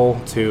able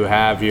to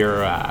have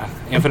your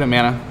infinite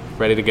mana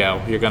ready to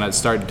go, you're going to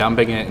start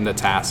dumping it into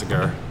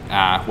Tasker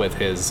with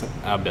his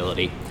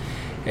ability.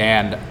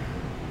 And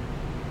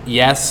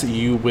yes,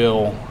 you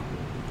will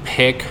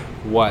pick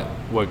what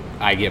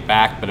I get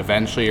back, but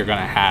eventually you're going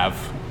to have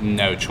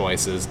no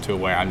choices to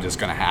where I'm just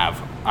going to have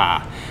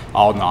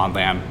all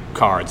non-land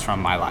cards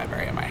from my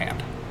library in my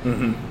hand.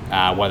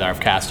 Whether I've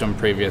cast them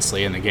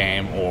previously in the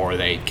game or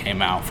they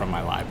came out from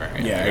my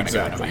library. Yeah, exactly.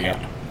 Go into my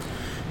hand.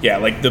 Yeah,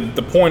 like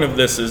the point of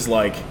this is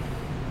like,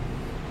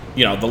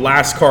 the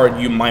last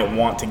card you might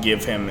want to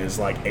give him is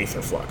like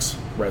Aetherflux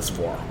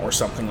Reservoir or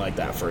something like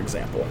that, for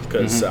example.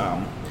 Because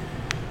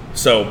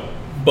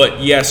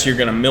but yes, you're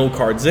going to mill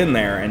cards in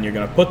there and you're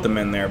going to put them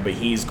in there, but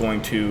he's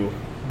going to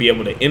be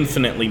able to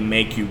infinitely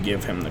make you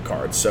give him the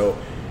cards. So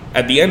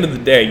at the end of the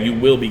day, you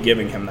will be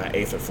giving him that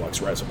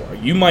Aetherflux Reservoir.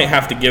 You might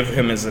have to give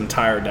him his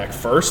entire deck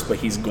first, but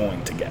he's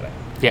going to get it.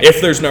 Yeah.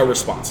 If there's no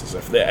responses.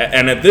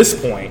 And at this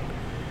point,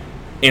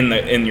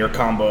 in your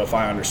combo, if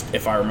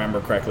I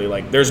remember correctly,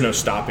 like there's no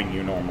stopping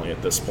you normally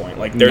at this point.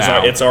 Like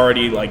it's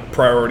already like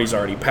priority's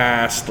already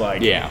passed.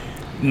 Like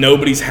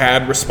nobody's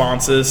had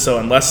responses, so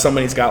unless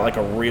somebody's got like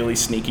a really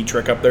sneaky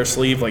trick up their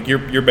sleeve, like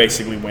you're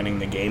basically winning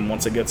the game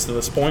once it gets to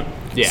this point.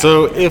 Yeah.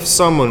 So if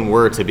someone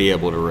were to be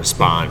able to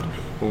respond,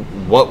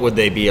 what would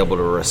they be able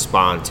to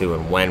respond to,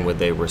 and when would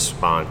they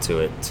respond to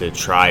it to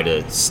try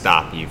to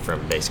stop you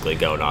from basically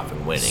going off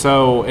and winning?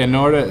 So in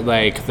order,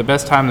 like the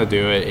best time to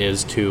do it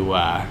is to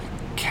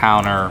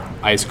counter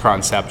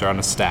Icecrown Scepter on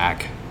a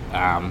stack.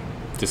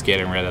 Just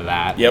getting rid of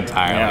that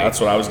entirely. Yeah, that's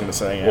what I was going to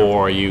say. Yeah.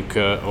 Or you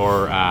could,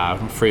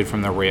 Freed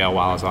from the Real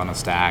while it's on a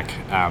stack.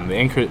 The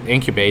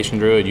Incubation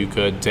Druid, you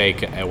could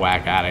take a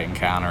whack at it and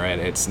counter it.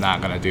 It's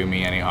not going to do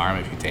me any harm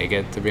if you take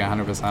it, to be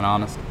 100%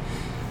 honest.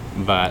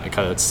 But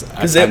because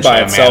it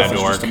by itself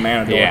is just a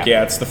mana dork.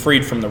 Yeah, it's the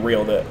Freed from the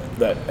Real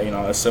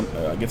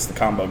that gets the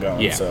combo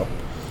going. Yeah. So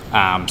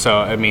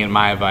I mean,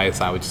 my advice,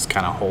 I would just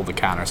kind of hold the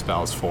counter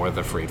spells for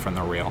the Freed from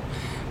the Real.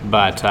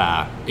 But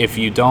if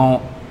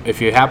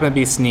you happen to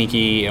be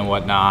sneaky and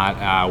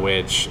whatnot,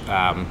 which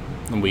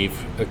we've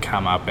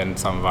come up in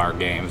some of our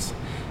games.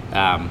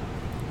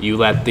 You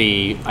let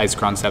the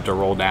Isochron Scepter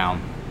roll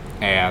down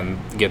and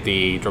get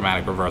the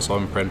Dramatic Reversal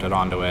imprinted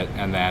onto it,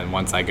 and then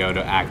once I go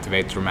to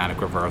activate Dramatic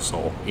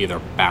Reversal, either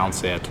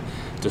bounce it,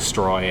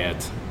 destroy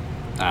it,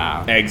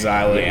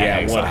 exile it,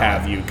 exile what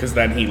have you, because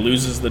then he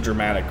loses the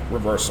Dramatic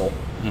Reversal.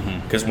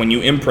 Because when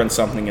you imprint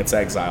something, it's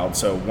exiled.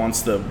 So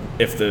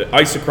if the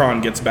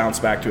Isochron gets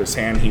bounced back to his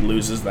hand, he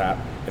loses that.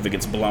 If it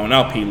gets blown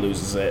up, he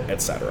loses it,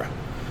 etc.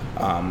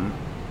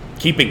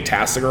 Keeping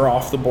Tasigur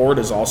off the board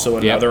is also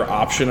another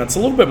option. It's a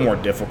little bit more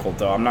difficult,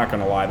 though. I'm not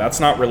going to lie. That's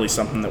not really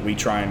something that we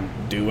try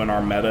and do in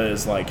our meta,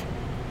 is like,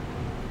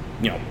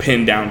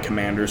 pin down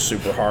commanders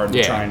super hard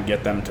and try and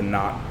get them to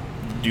not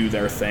do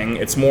their thing.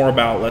 It's more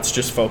about, let's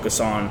just focus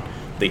on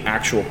the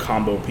actual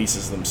combo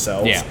pieces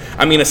themselves. Yeah.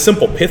 I mean, a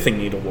simple Pithing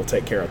Needle will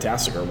take care of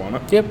Tasigur, won't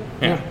it? Yep.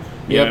 Yeah.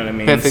 You Yep. know what I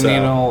mean? Pithing So-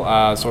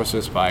 Needle,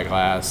 Sorcerer's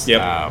Spyglass,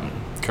 Yep.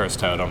 Curse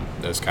Totem,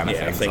 those kind of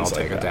things. things I'll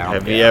like take it that. down.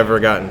 Have you ever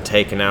gotten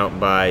taken out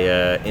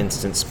by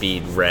instant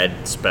speed red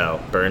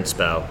spell, burn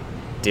spell,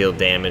 deal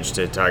damage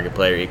to target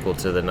player equal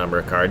to the number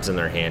of cards in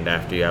their hand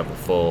after you have a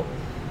fully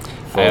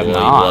I have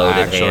not, loaded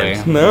actually.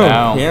 hand?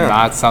 No,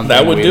 not something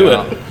that would we do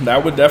don't. it.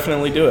 That would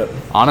definitely do it.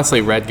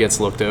 Honestly, red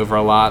gets looked over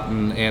a lot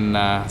in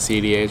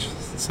CDH,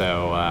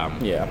 so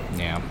Yeah.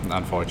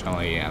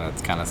 unfortunately,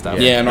 that's kind of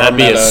stuff. Yeah, in our That'd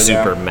be meta, a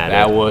super yeah. meta.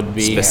 That would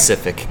be-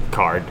 specific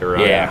card to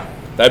run. Yeah,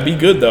 that'd be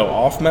good though.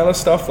 Off meta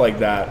stuff like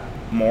that,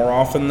 more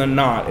often than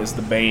not, is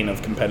the bane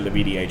of competitive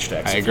EDH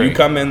decks. I If agree. you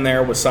come in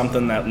there with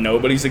something that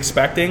nobody's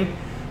expecting,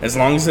 as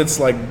long as it's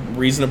like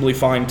reasonably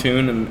fine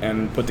tuned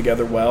and put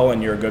together well,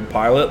 and you're a good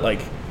pilot,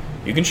 like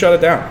you can shut it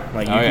down.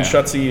 Like you can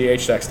shut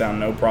CEDH decks down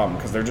no problem,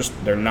 because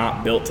they're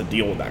not built to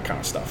deal with that kind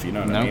of stuff. You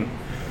know what I mean?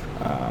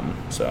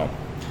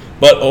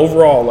 But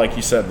overall, like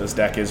you said, this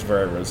deck is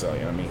very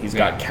resilient. I mean, he's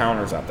got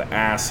counters out the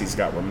ass. He's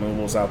got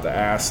removals out the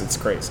ass. It's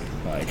crazy.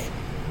 Like,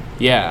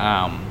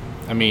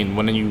 I mean,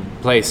 when you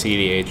play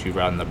CDH, you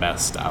run the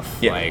best stuff.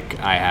 Yeah. Like,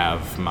 I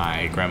have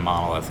my Grim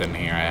Monolith in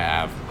here. I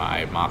have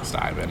my Mox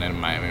Diamond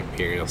and my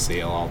Imperial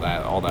Seal, all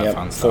that yep,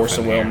 fun stuff. Force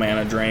in of Will, here.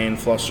 Mana Drain,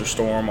 Fluster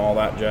Storm, all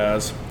that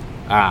jazz.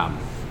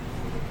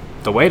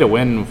 The way to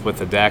win with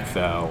the deck,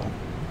 though,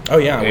 Oh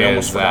yeah, we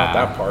almost is, forgot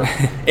that part.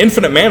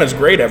 Infinite Mana is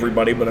great,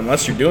 everybody, but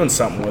unless you're doing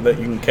something with it,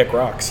 you can kick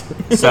rocks.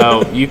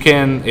 so you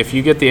can, if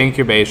you get the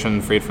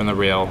Incubation Freed from the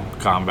Real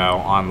combo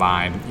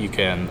online,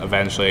 you'll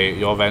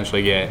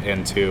eventually get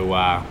into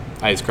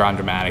Isochron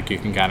Dramatic. You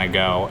can kind of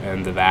go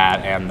into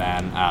that and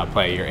then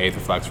play your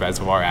Aetherflux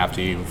Reservoir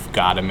after you've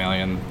got a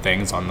million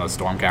things on the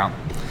Storm count.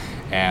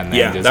 And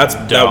then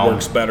just that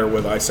works better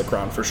with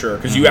Isochron for sure,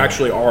 because you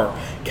actually are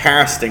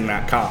casting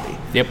that copy.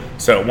 Yep.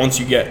 So once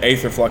you get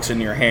Aetherflux in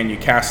your hand, you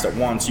cast it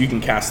once, you can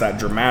cast that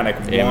Dramatic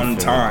one Infinite,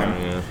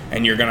 time, yeah.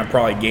 and you're going to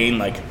probably gain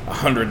like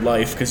 100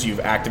 life because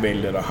you've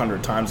activated it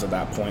 100 times at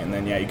that point, and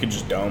then you could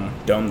just dome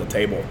the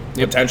table,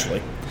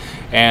 potentially.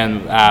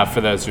 And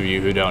for those of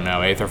you who don't know,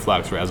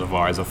 Aetherflux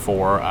Reservoir is a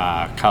 4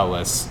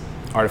 colorless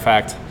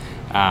artifact.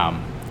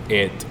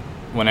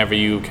 Whenever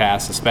you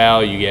cast a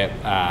spell, you get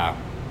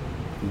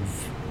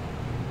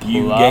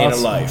You gain a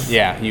life.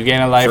 Yeah, you gain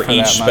a life for that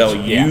each spell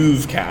much. Yeah.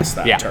 you've cast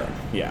that Yeah. turn.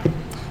 Yeah.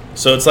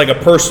 So it's like a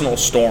personal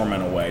storm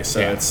in a way. So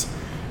it's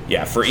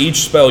for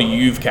each spell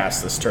you've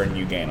cast this turn,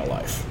 you gain a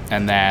life.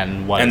 And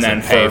then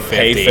Pay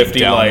 50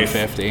 dome life.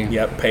 50.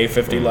 Yep, pay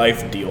 50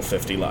 life, deal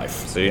 50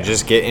 life. So you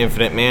just get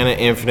infinite mana,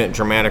 infinite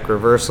dramatic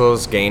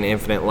reversals, gain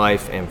infinite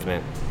life,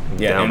 infinite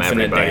dome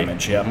infinite everybody.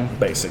 damage. Yep,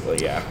 basically,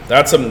 yeah.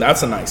 That's a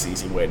nice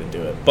easy way to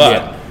do it.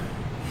 But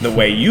the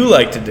way you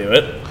like to do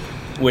it,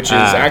 which is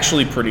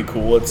actually pretty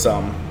cool, it's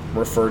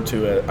referred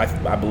to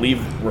I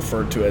believe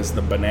referred to as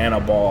the Banana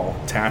Ball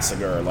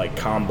Tasigur like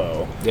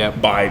combo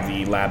by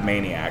the Lab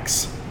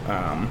Maniacs,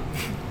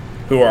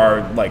 who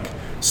are like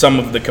some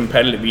of the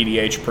competitive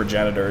EDH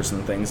progenitors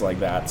and things like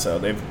that. So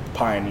they've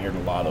pioneered a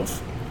lot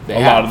of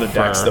the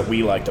decks that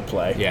we like to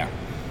play. Yeah.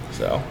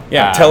 So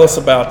tell us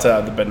about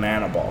the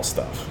Banana Ball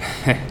stuff.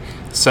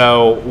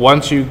 So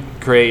once you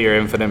create your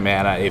infinite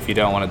mana, if you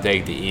don't want to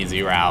take the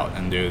easy route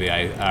and do the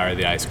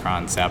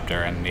Isochron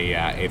Scepter and the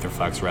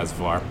Aetherflux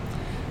Reservoir,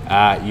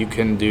 you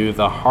can do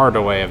the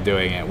harder way of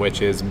doing it,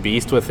 which is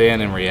Beast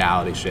Within and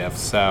Reality Shift.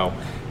 So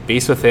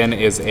Beast Within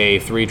is a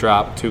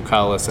 3-drop, 2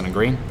 colorless, and a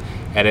green.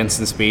 At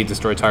instant speed,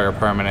 destroy target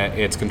permanent.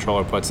 Its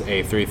controller puts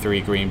a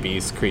 3/3 green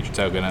beast creature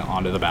token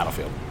onto the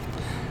battlefield.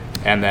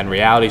 And then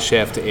Reality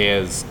Shift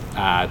is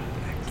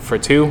for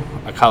 2,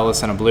 a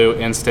colorless and a blue,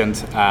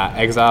 instant,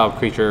 exile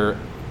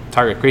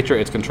target creature,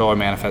 its controller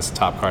manifests the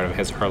top card of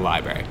his or her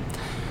library.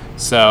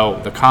 So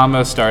the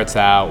combo starts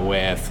out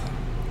with,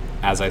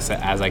 as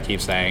I keep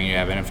saying, you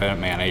have infinite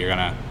mana. You're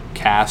gonna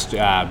cast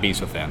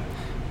Beast Within,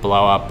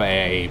 blow up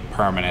a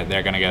permanent.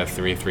 They're gonna get a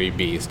 3/3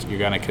 beast. You're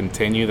gonna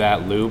continue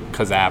that loop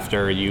because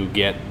after you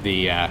get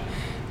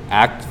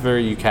after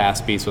you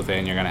cast Beast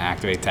Within, you're going to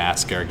activate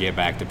Tasigur, get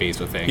back to Beast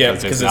Within. Yeah,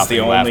 because there's it's the nothing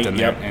only left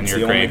in your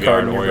card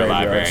graveyard in your or your graveyard,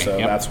 library. so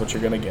that's what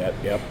you're going to get.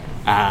 Yep.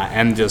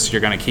 and just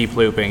you're going to keep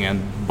looping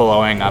and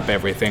blowing up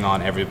everything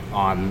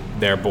on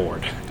their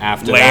board.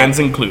 After Lands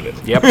that, included.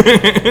 Yep.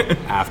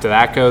 After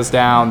that goes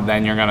down,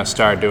 then you're going to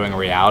start doing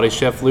reality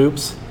shift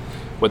loops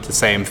with the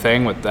same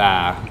thing. With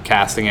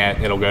casting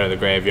it, it'll go to the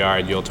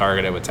graveyard. You'll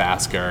target it with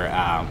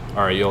Tasker,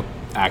 or you'll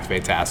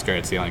activate Tasker.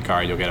 It's the only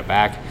card you'll get it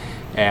back.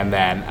 And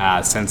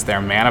then since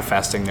they're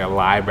manifesting their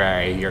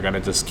library, you're going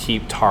to just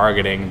keep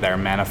targeting their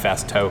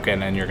manifest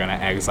token, and you're going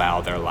to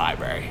exile their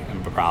library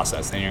in the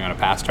process. Then you're going to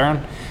pass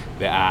turn.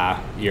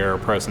 Your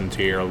person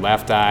to your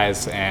left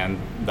dies, and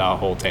the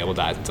whole table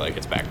dies until it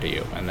gets back to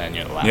you, and then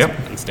you're the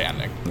last one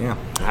standing. Yeah.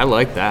 I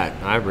like that.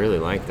 I really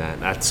like that.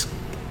 That's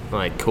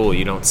like cool.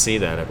 You don't see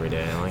that every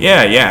day. I like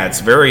Yeah, it's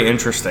very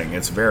interesting.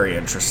 It's very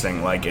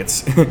interesting. Like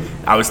it's,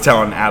 I was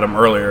telling Adam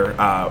earlier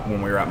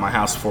when we were at my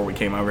house before we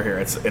came over here.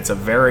 It's a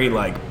very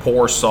like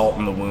pour salt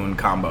in the wound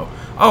combo.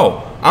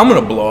 Oh, I'm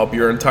gonna blow up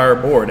your entire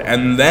board,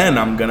 and then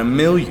I'm gonna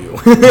mill you.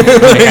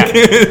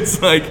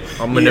 It's like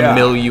I'm gonna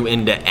mill you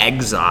into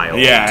exile.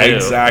 Yeah, too.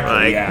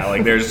 exactly.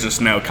 Like there's just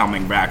no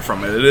coming back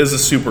from it. It is a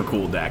super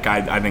cool deck.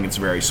 I think it's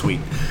very sweet.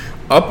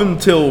 Up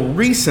until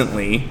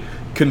recently,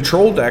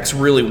 control decks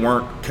really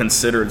weren't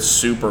considered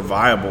super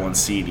viable in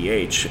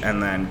CDH,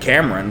 and then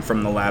Cameron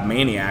from the Lab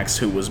Maniacs,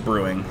 who was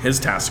brewing his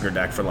Tasker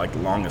deck for like the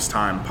longest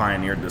time,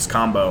 pioneered this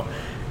combo,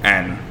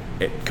 and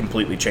it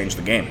completely changed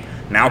the game.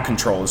 Now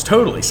control is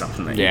totally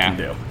something that you can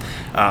do.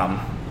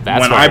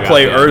 When I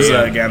play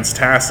Urza against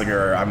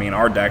Tasker, I mean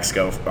our decks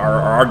go,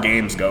 our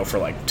games go for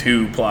like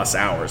 2+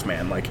 hours,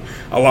 man. Like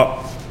a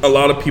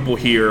lot of people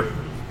hear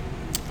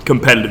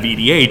competitive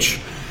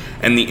EDH,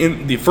 and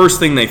the first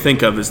thing they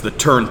think of is the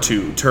turn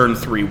 2, turn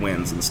 3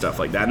 wins and stuff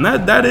like that. And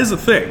that is a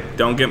thing,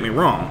 don't get me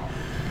wrong.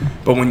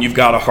 But when you've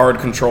got a hard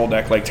control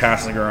deck like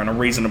Tassiger and a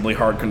reasonably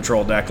hard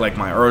control deck like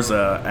my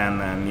Urza,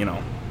 and then, you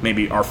know,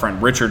 maybe our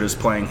friend Richard is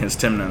playing his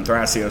Tymna and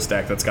Thrasios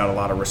deck that's got a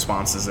lot of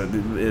responses, it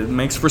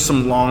makes for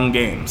some long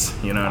games,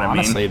 you know what I mean?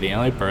 Honestly, the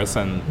only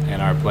person in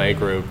our play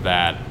group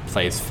that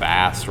plays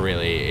fast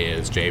really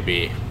is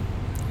JB.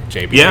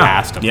 JB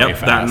has to play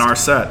fast. That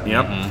Narset.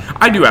 Yep.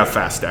 I do have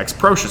fast decks.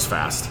 Prosh is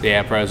fast.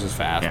 Yeah, Prosh is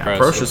fast. Yeah,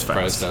 Prosh is fast.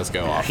 Prosh does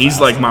go off. He's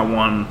fast. like my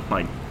one,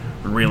 like,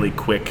 really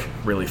quick,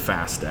 really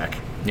fast deck.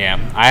 Yeah,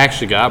 I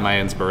actually got my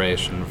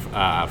inspiration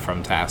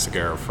from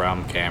Tassiger,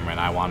 from Cameron.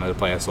 I wanted to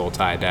play a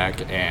Sultai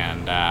deck,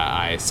 and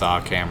I saw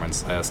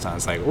Cameron's list, and I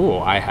was like, ooh,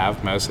 I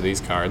have most of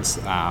these cards.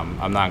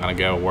 I'm not going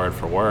to go word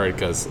for word,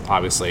 because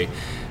obviously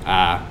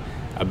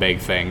a big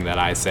thing that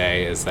I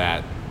say is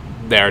that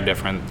there are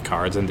different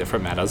cards and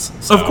different metas.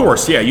 So. Of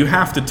course, yeah, you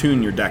have to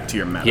tune your deck to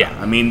your meta.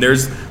 Yeah. I mean,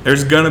 there's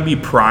going to be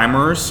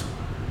primers,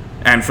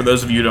 and for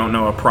those of you who don't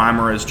know, a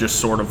primer is just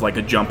sort of like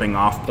a jumping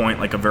off point,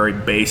 like a very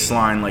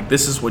baseline, like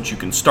this is what you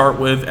can start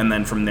with, and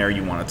then from there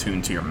you want to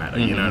tune to your meta,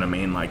 you know what I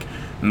mean? Like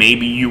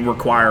maybe you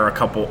require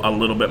a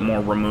little bit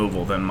more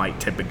removal than might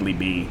typically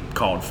be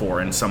called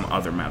for in some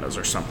other metas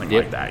or something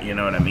like that, you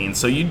know what I mean?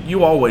 So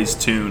you always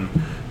tune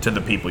to the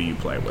people you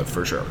play with,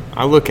 for sure.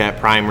 I look at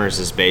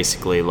primers as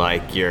basically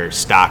like your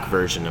stock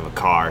version of a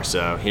car.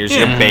 So here's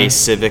your base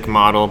Civic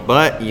model,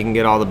 but you can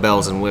get all the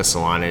bells and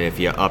whistle on it if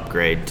you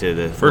upgrade to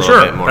the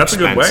bit more that's a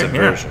good way.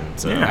 version.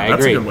 So Yeah, I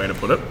that's agree. a good way to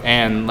put it.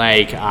 And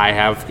like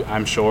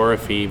I'm sure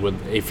if he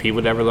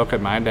would ever look at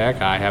my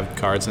deck, I have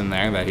cards in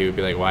there that he would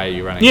be like, "Why are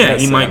you running?" Yeah,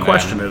 this? he might And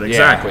question it,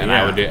 exactly, And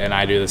yeah.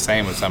 I do the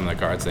same with some of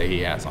the cards that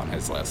he has on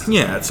his list.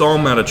 Yeah, it's all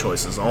meta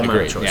choices,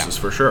 Agreed,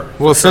 for sure.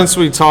 Well, since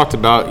we talked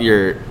about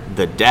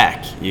the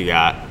deck you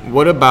got,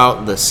 what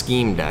about the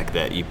scheme deck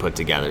that you put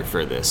together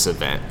for this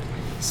event?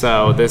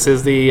 So this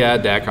is the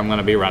deck I'm going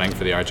to be running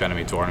for the Arch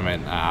Enemy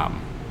tournament.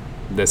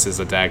 This is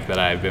a deck that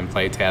I've been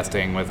play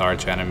testing with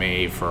Arch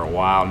Enemy for a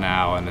while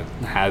now, and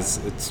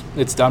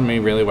it's done me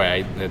really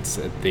well.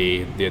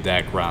 The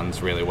deck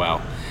runs really well.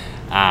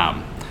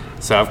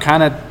 So I've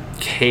kind of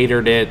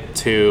catered it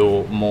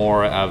to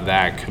more of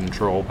that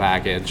control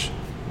package.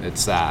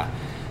 It's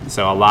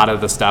so a lot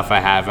of the stuff I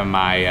have in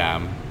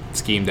my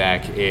scheme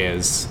deck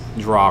is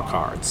draw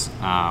cards.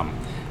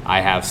 I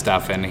have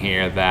stuff in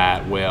here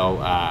that will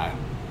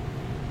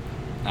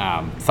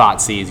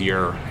thought seize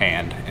your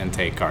hand and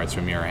take cards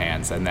from your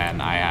hands, and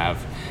then I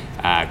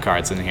have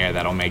cards in here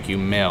that'll make you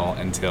mill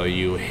until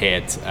you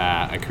hit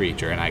a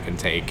creature, and I can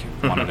take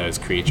one of those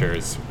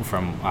creatures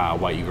from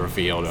what you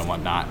revealed and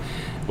whatnot,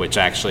 which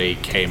actually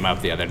came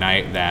up the other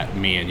night that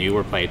me and you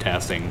were play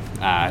testing,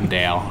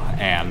 Dale,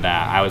 and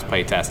I was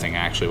play testing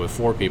actually with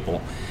 4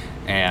 people,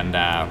 and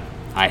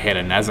I hit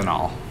a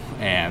Nezinol,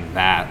 and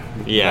that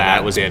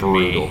was did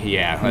brutal.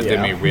 that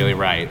did me really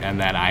right. And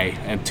then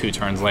and 2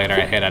 turns later,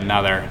 I hit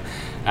another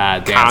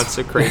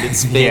Consecrated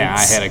Sphinx. Yeah,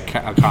 I hit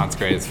a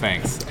Consecrated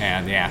Sphinx,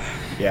 and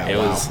it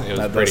was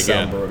pretty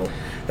good. Brutal.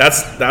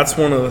 That's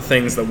one of the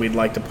things that we'd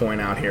like to point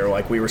out here.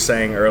 Like we were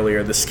saying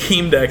earlier, the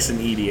scheme decks in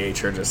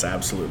EDH are just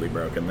absolutely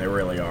broken. They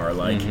really are.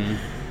 Like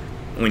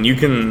when you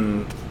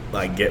can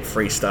like get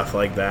free stuff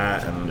like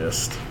that, and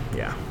just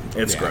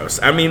it's gross.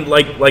 I mean,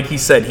 like he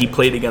said, he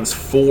played against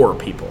 4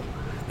 people.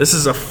 This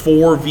is a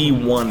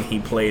 4v1 he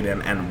played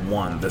in and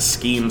won. The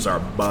schemes are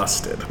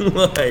busted.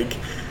 Like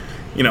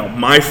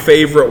my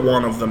favorite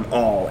one of them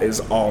all is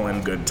All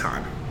in Good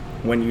Time.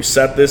 When you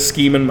set this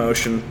scheme in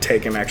motion,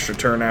 take an extra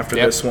turn after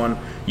this one.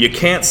 You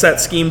can't set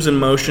schemes in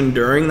motion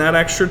during that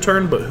extra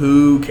turn, but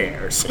who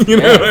cares? You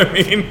know what I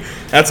mean?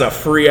 That's a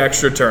free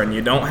extra turn.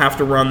 You don't have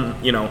to run,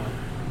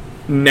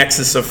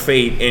 Nexus of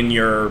Fate in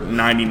your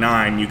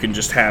 99. You can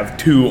just have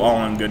 2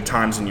 All in Good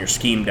Times in your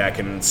scheme deck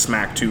and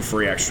smack 2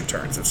 free extra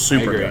turns. It's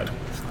super good.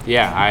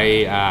 Yeah,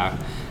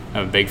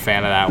 I'm a big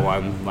fan of that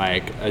one.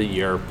 Like,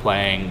 you're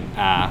playing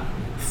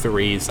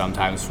 3,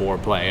 sometimes 4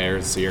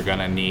 players, so you're going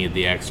to need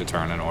the extra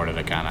turn in order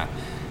to kind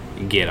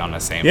of get on the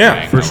same thing.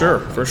 Yeah, for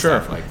sure.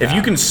 Like if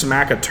you can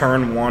smack a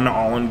turn 1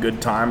 All in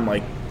Good Time,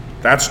 like,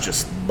 that's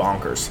just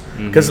bonkers.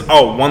 Because,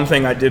 one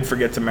thing I did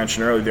forget to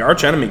mention earlier, the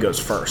Arch Enemy goes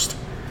first.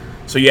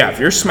 So, yeah, if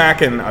you're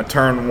smacking a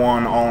turn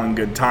 1 All in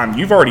Good Time,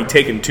 you've already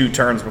taken 2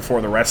 turns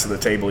before the rest of the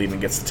table even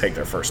gets to take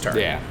their first turn.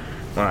 Yeah.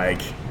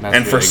 Like, That's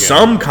and for really good.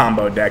 some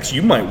combo decks,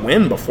 you might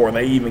win before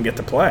they even get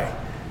to play.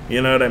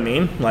 You know what I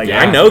mean? Like, Yeah,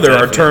 I know there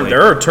definitely.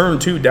 are turn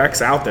 2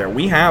 decks out there.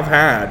 We have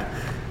had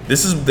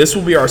this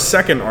will be our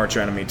second Arch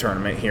Enemy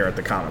tournament here at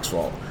the Comics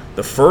Vault.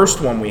 The first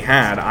one we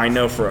had, I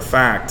know for a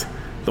fact,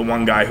 the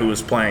one guy who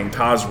was playing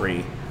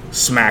Tazri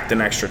smacked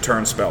an extra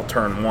turn spell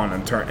turn 1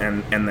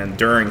 and then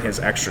during his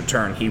extra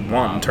turn he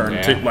won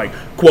turn 2, like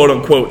quote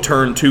unquote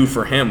turn 2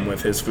 for him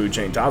with his Food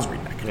Chain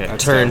Tazri deck. Yeah,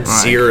 turn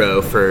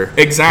 0 for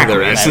Exactly.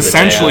 the It's rest of the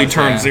essentially day.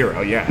 turn yeah.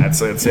 0. Yeah,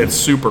 it's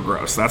super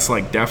gross. That's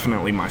like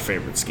definitely my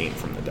favorite scheme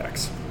from the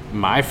decks.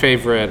 My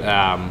favorite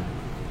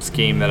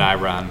scheme that I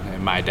run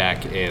in my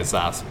deck is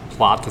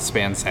Plot to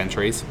Span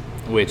Centuries,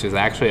 which is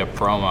actually a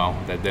promo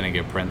that didn't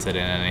get printed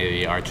in any of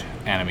the Arch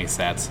Enemy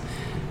sets.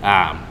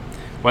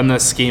 When the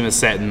scheme is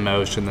set in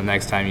motion, the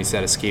next time you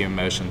set a scheme in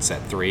motion,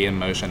 set 3 in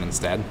motion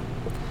instead.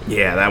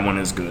 Yeah, that one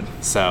is good.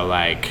 So,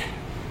 like,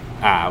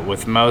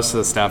 with most of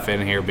the stuff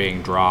in here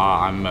being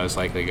draw, I'm most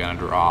likely going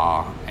to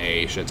draw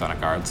a shit ton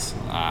of cards.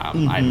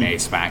 I may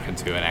smack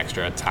into an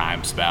extra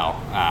time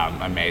spell.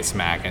 I may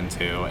smack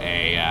into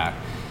a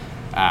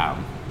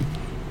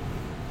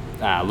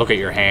look at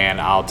your hand.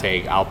 I'll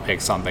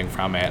pick something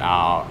from it.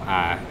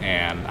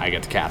 And I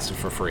get to cast it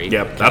for free.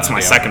 Yep, that's my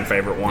second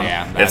favorite one.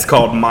 Yeah, It's that's-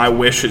 called My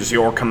Wish is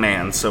Your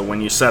Command. So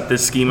when you set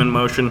this scheme in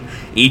motion,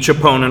 each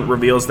opponent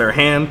reveals their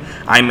hand.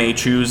 I may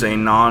choose a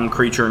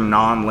non-creature,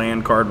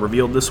 non-land card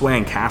revealed this way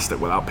and cast it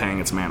without paying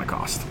its mana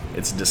cost.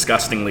 It's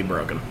disgustingly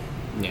broken.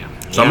 Yeah.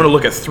 So I'm going to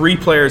look at 3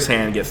 players'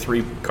 hand and get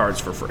 3 cards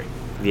for free.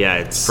 Yeah,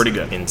 it's Pretty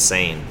good.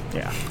 insane.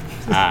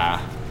 Yeah.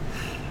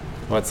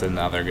 What's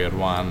another good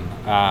one?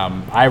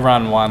 I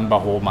run one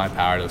Behold My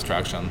Power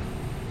Destruction,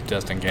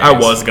 just in case. I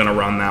was going to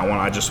run that one.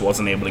 I just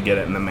wasn't able to get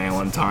it in the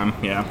mail in time.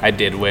 Yeah. I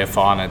did whiff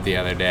on it the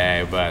other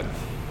day, but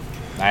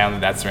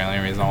that's the only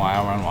reason why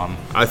I run one.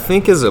 I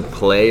think as a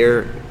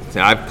player,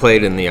 I've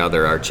played in the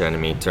other Arch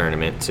Enemy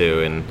tournament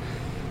too, and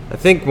I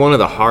think one of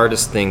the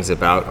hardest things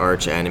about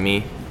Arch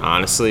Enemy,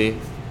 honestly,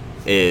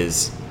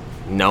 is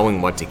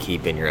knowing what to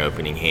keep in your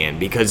opening hand,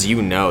 because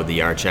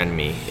the Arch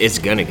Enemy is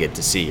gonna get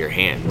to see your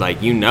hand.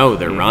 Like,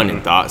 they're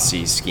running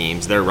Thoughtseize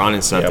schemes, they're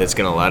running stuff that's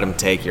gonna let them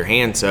take your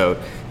hand. So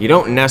you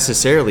don't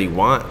necessarily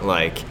want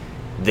like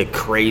the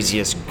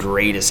craziest,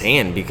 greatest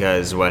hand,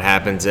 because what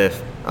happens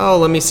if, oh,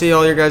 let me see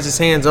all your guys'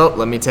 hands, oh,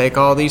 let me take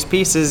all these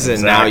pieces,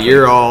 and now Exactly.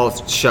 you're all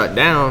shut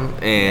down,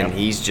 and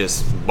he's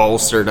just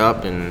bolstered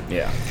up. And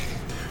Yeah.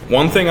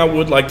 One thing I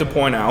would like to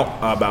point out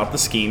about the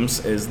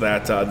schemes is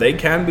that they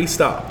can be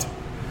stopped.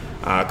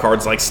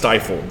 Cards like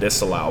Stifle,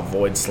 Disallow,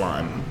 Void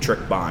Slime,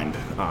 Trick Bind,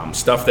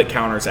 stuff that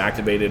counters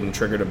activated and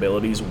triggered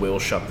abilities will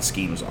shut the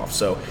schemes off.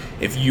 So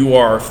if you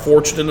are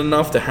fortunate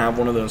enough to have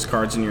one of those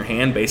cards in your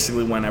hand,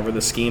 basically whenever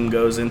the scheme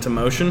goes into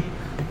motion,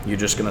 you're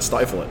just going to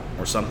stifle it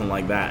or something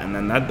like that. And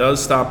then that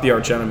does stop the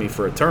Arch Enemy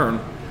for a turn.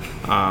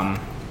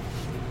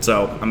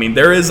 So, I mean,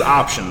 there is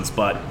options,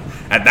 but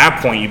at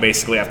that point, you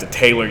basically have to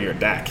tailor your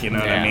deck, you know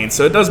what I Yeah. mean?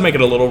 So it does make it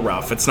a little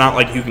rough. It's not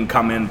like you can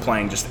come in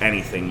playing just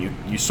anything.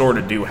 You sort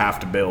of do have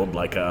to build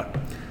like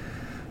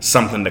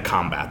something to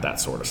combat that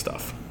sort of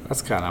stuff.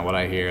 That's kind of what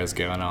I hear is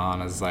going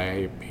on. Is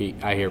I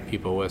hear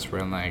people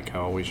whispering like,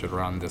 "Oh, we should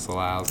run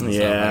disallows." And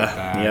stuff like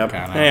that. Yep.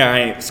 Kinda. Hey, I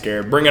ain't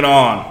scared. Bring it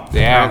on.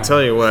 Yeah. I'll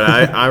tell you what,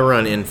 I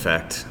run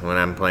Infect when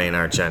I'm playing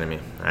Arch Enemy.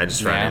 I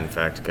just run Yeah.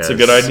 Infect. It's a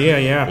good idea,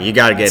 yeah. You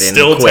gotta get in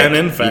Still quick. 10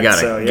 Infect, You gotta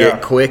so, yeah.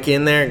 get quick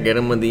in there, get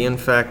them with the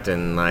Infect,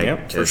 and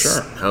Yep, for just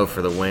sure. hope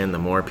for the win. The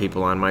more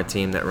people on my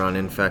team that run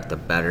Infect, the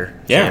better.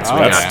 Yeah, chance oh,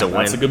 we yeah. got to win.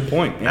 That's a good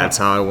point, yeah. That's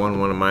how I won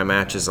one of my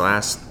matches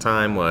last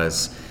time.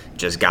 Was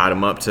just got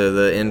him up to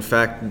the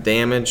Infect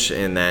damage,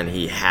 and then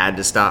he had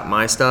to stop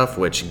my stuff,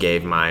 which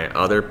gave my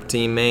other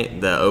teammate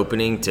the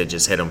opening to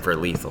just hit him for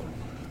lethal.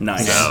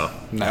 Nice. So-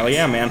 Hell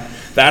yeah, man.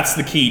 That's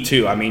the key,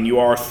 too. I mean, you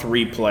are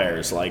 3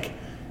 players. Like,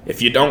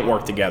 if you don't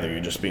work together,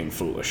 you're just being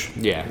foolish.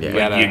 Yeah. You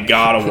Yeah. You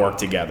gotta work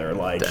together.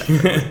 Like,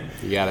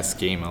 you gotta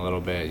scheme a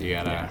little bit. You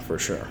gotta yeah, for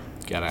sure.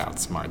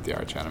 outsmart the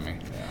Arch Enemy.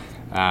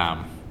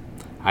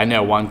 I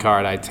know one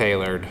card I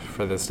tailored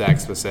for this deck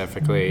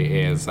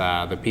specifically is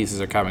the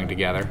Pieces Are Coming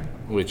Together,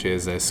 which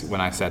is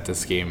when I set this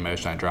scheme in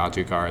motion, I draw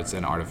 2 cards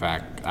and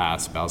artifact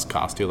spells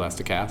cost 2 less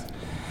to cast.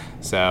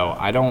 So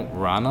I don't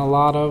run a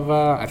lot of,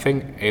 I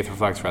think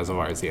Aetherflex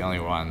Reservoir is the only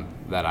one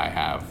that I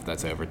have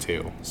that's over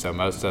 2. So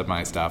most of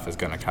my stuff is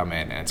going to come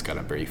in and it's going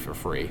to be for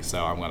free.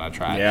 So I'm going to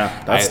try.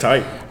 Yeah, that's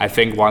tight. I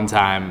think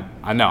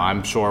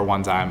I'm sure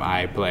one time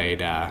I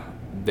played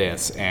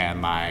this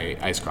and my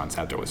Icecrown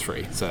Scepter was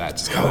free. So that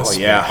just kind of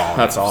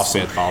that's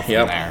awesome. Spitball from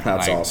Yep, there.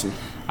 that's awesome.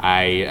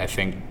 I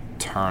think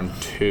turn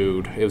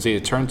 2, it was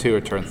either turn 2 or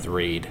turn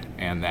 3'd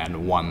and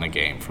then won the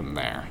game from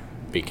there.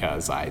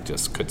 Because I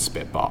just could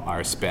spit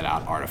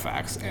out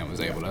artifacts and was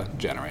able to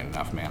generate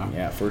enough mana.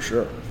 Yeah, for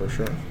sure.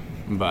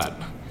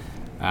 But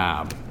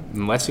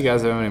unless you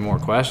guys have any more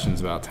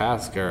questions about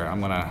Tasker,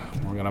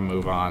 we're gonna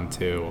move on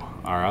to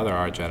our other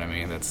arch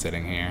enemy that's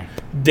sitting here.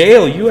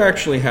 Dale, you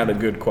actually had a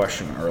good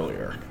question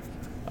earlier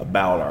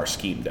about our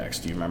scheme decks.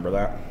 Do you remember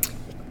that?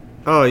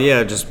 Oh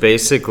yeah, just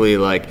basically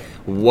like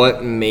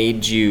what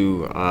made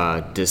you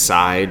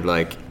decide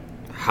like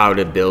how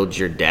to build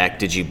your deck?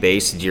 Did you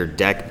base your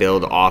deck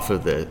build off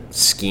of the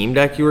scheme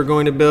deck you were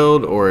going to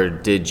build, or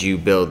did you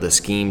build the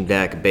scheme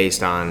deck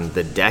based on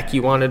the deck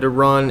you wanted to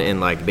run? And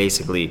like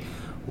basically,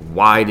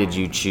 why did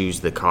you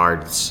choose the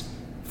cards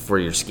for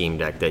your scheme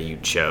deck that you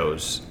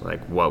chose?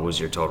 Like, what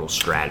was your total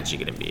strategy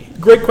going to be?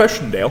 Great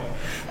question, Dale.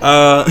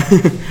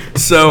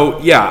 So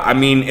yeah, I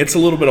mean, it's a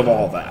little bit of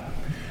all that.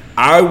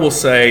 I will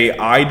say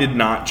I did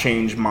not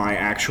change my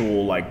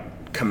actual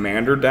like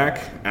commander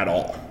deck at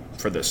all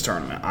for this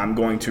tournament. I'm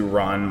going to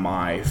run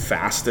my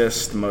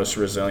fastest, most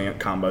resilient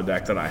combo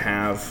deck that I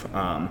have.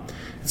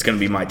 It's going to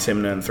be my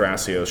Tymna and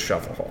Thrasios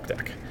Shufflehawk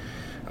deck.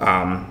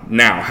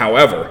 Now,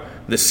 however,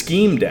 the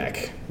scheme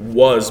deck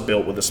was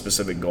built with a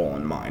specific goal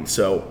in mind.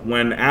 So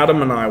when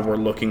Adam and I were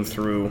looking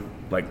through,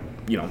 like,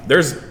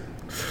 there's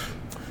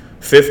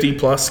 50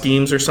 plus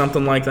schemes or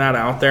something like that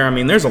out there. I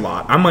mean, there's a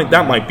lot.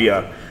 That might be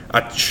a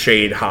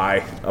shade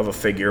high of a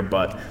figure,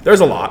 but there's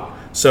a lot.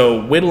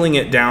 So whittling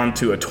it down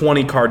to a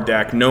 20-card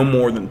deck, no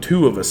more than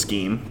 2 of a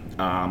scheme,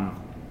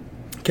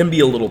 can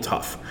be a little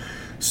tough.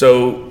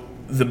 So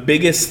the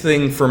biggest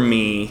thing for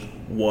me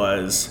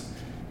was,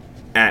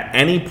 at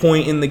any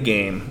point in the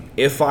game,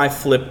 if I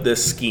flip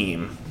this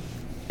scheme,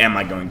 am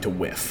I going to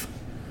whiff?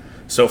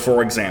 So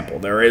for example,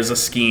 there is a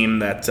scheme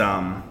that,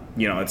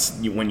 it's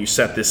when you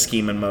set this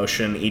scheme in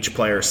motion, each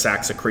player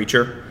sacks a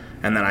creature,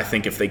 and then I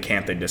think if they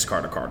can't, they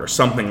discard a card or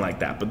something like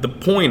that. But the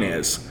point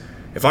is,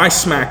 if I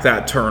smack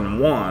that turn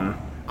 1,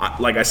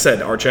 like I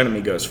said, Arch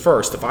Enemy goes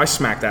first. If I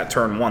smack that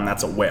turn 1,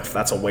 that's a whiff.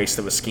 That's a waste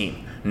of a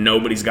scheme.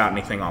 Nobody's got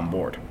anything on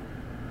board.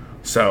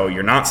 So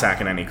you're not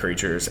sacking any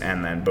creatures,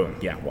 and then boom,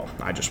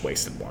 I just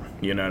wasted one.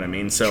 You know what I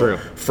mean? So True.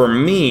 For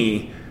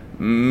me,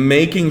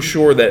 making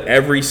sure that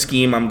every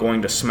scheme I'm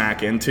going to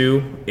smack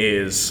into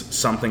is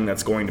something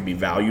that's going to be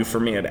value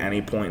for me at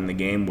any point in the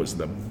game was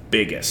the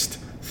biggest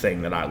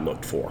thing that I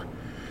looked for.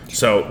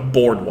 So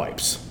board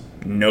wipes.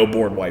 No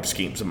board wipe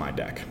schemes in my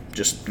deck.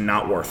 Just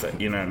not worth it.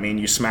 You know what I mean?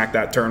 You smack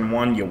that turn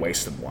 1, you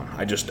wasted one.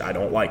 I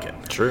don't like it.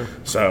 True.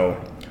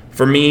 So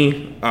for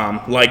me,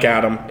 like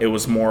Adam, it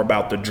was more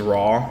about the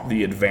draw,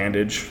 the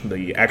advantage,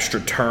 the extra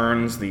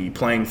turns, the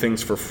playing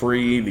things for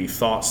free, the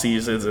thought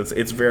seizes.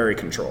 It's very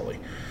controlly.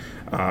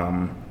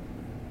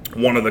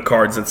 One of the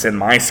cards that's in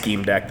my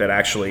scheme deck that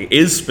actually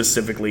is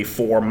specifically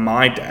for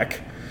my deck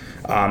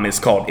is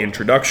called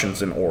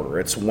Introductions in Order.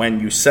 It's when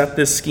you set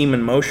this scheme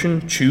in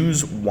motion,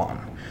 choose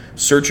 1.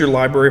 Search your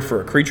library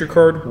for a creature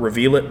card,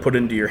 reveal it, put it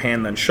into your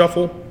hand, then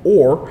shuffle,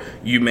 or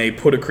you may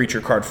put a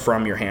creature card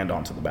from your hand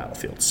onto the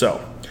battlefield.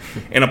 So,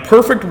 in a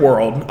perfect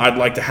world, I'd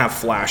like to have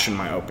Flash in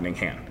my opening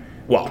hand.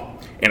 Well,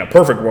 in a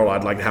perfect world,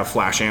 I'd like to have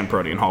Flash and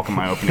Protean Hulk in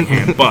my opening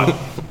hand, but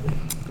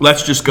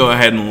let's just go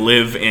ahead and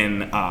live in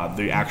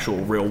the actual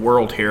real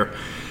world here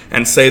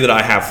and say that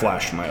I have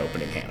Flash in my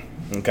opening hand,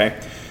 okay?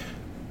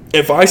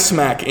 If I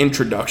smack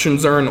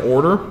Introductions are in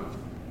order,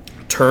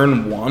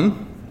 turn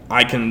 1,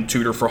 I can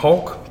tutor for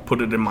Hulk,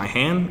 put it in my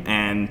hand,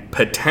 and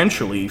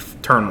potentially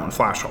turn 1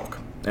 Flash Hulk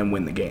and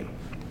win the game.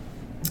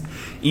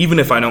 Even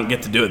if I don't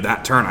get to do it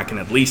that turn, I can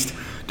at least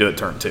do it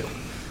turn 2.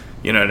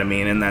 You know what I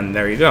mean? And then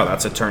there you go.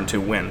 That's a turn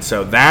 2 win.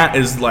 So that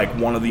is like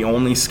one of the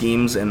only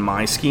schemes in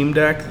my scheme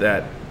deck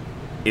that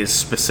is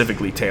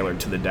specifically tailored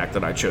to the deck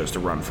that I chose to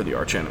run for the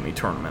Arch Enemy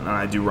tournament. And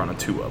I do run a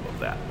 2 of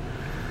that.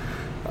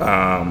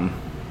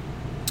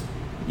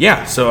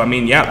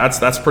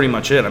 That's pretty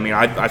much it. I mean,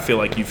 I feel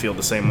like you feel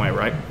the same way,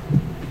 right?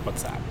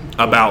 What's that?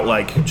 About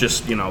like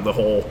just, the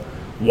whole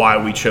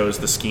why we chose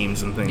the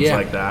schemes and things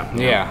like that.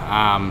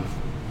 Yeah.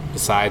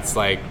 Besides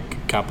like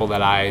a couple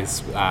that I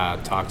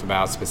talked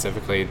about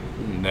specifically,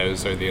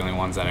 those are the only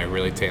ones that I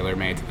really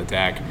tailor-made to the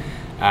deck.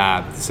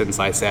 Since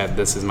I said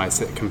this is my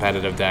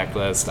competitive deck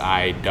list,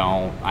 I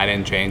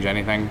didn't change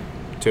anything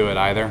to it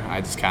either.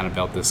 I just kind of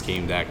built the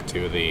scheme deck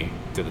to the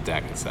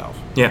deck itself.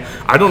 Yeah,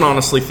 I don't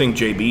honestly think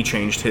JB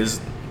changed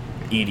his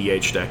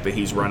EDH deck that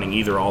he's running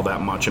either all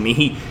that much. I mean,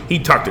 he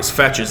tucked his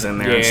fetches in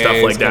there and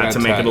stuff like that to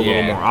make it a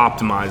little more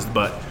optimized,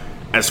 but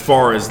as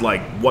far as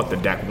like what the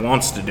deck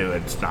wants to do,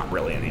 it's not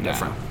really any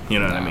different. You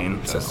know what I mean?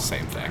 It's the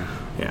same thing.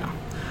 Yeah.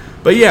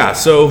 But yeah,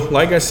 so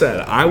like I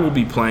said, I will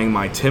be playing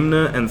my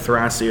Tymna and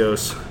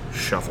Thrasios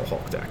Shuffle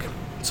Hulk deck.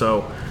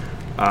 So,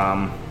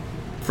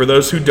 for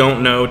those who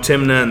don't know,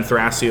 Tymna and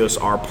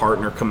Thrasios are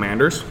partner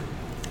commanders.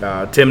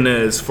 Tymna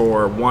is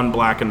for 1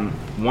 black,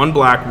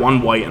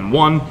 1 white, and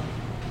 1.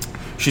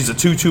 She's a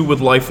 2/2 with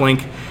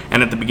lifelink,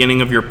 and at the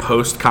beginning of your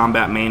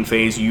post-combat main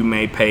phase, you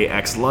may pay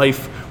X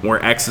life,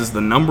 where X is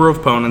the number of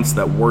opponents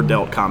that were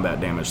dealt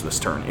combat damage this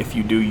turn. If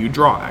you do, you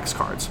draw X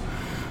cards.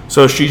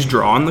 So she's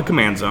drawing the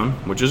command zone,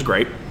 which is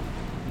great.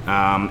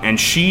 And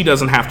she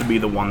doesn't have to be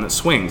the one that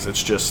swings.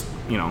 It's just,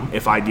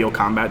 if I deal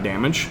combat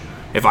damage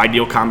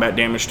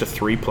to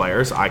 3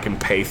 players, I can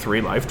pay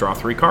 3 life, draw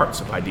 3 cards.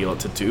 If I deal it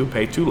to 2,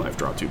 pay 2 life,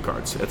 draw 2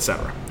 cards,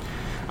 etc.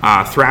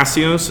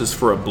 Thrasios is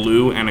for a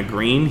blue and a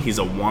green. He's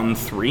a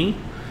 1/3.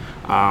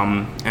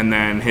 And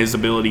then his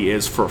ability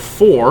is for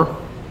 4.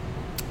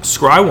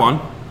 Scry 1.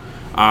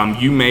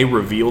 You may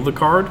reveal the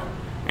card,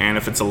 and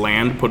if it's a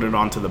land, put it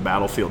onto the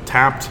battlefield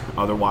tapped.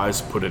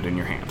 Otherwise, put it in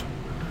your hand.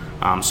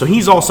 So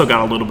he's also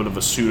got a little bit of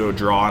a pseudo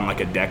draw and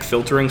like a deck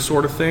filtering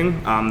sort of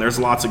thing. There's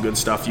lots of good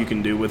stuff you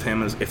can do with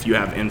him if you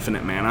have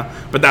infinite mana,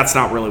 but that's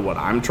not really what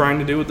I'm trying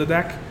to do with the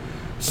deck.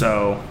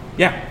 So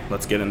yeah,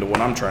 let's get into what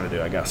I'm trying to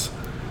do, I guess.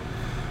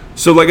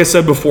 So like I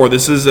said before,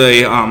 this is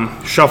a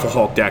Shuffle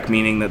Hulk deck,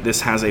 meaning that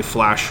this has a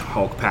Flash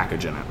Hulk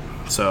package in it.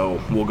 So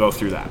we'll go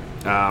through that.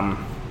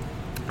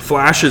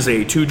 Flash is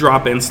a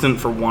 2-drop instant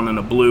for 1 and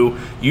a blue.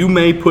 You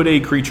may put a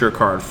creature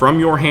card from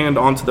your hand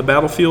onto the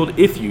battlefield.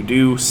 If you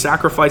do,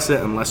 sacrifice it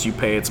unless you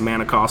pay its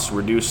mana cost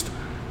reduced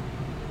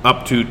by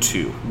up to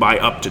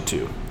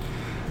 2.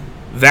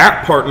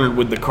 That partnered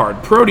with the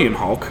card Protean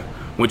Hulk,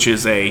 which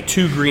is a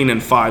 2 green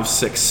and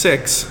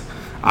 5/6/6.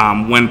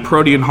 When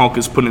Protean Hulk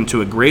is put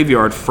into a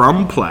graveyard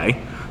from play,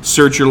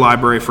 search your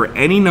library for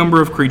any number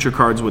of creature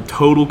cards with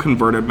total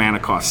converted mana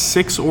cost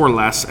 6 or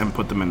less and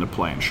put them into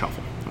play and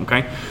shuffle.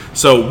 Okay?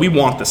 So we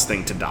want this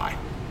thing to die.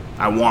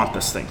 I want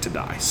this thing to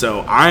die.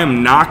 So I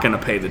am not going to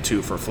pay the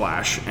 2 for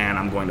Flash, and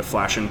I'm going to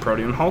flash in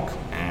Protean Hulk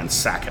and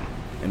sack him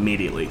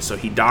immediately. So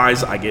he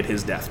dies, I get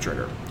his death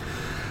trigger.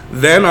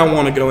 Then I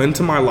want to go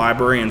into my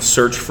library and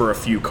search for a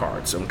few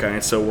cards. Okay?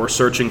 So we're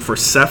searching for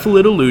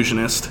Cephalid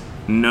Illusionist,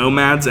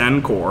 Nomad's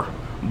Encore,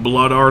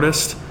 Blood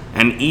Artist,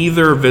 and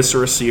either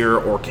Viscera Seer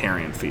or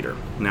Carrion Feeder.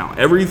 Now,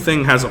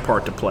 everything has a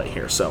part to play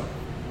here. So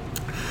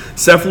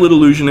Cephalid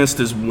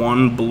Illusionist is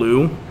 1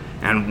 blue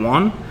and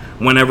 1.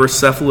 Whenever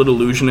Cephalid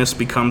Illusionist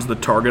becomes the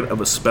target of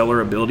a spell or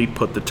ability,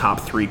 put the top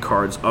 3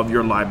 cards of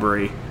your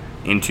library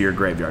into your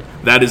graveyard.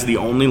 That is the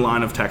only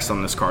line of text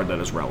on this card that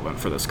is relevant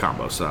for this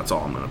combo, so that's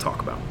all I'm going to talk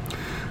about.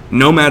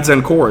 Nomad's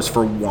Encore is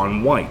for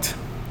 1 white.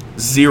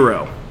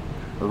 0.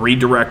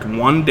 Redirect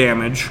 1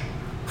 damage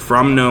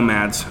from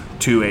Nomads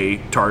to a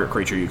target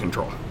creature you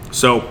control.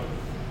 So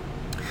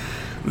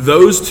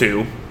those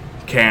 2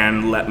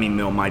 can let me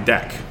mill my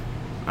deck.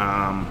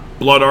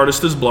 Blood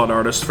Artist is Blood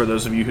Artist, for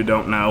those of you who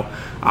don't know.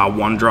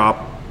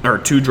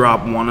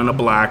 2-drop, 1 and a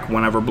black.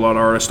 Whenever Blood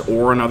Artist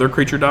or another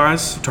creature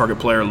dies, target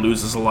player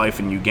loses a life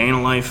and you gain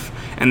a life.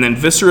 And then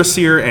Viscera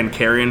Seer and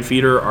Carrion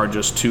Feeder are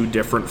just 2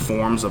 different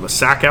forms of a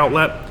sack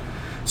outlet.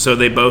 So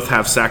they both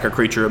have sack a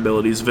creature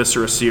abilities.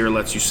 Viscera Seer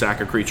lets you sack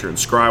a creature and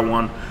scry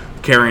 1.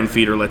 Carrion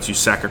Feeder lets you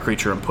sack a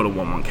creature and put a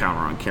 1/1 counter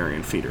on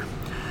Carrion Feeder.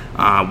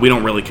 We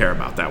don't really care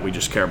about that. We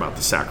just care about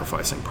the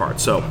sacrificing part.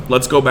 So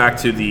let's go back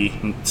to the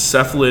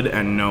Cephalid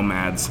and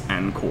Nomad's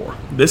Encore.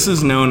 This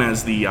is known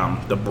as the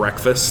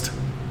breakfast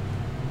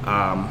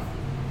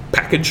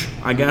package,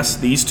 I guess.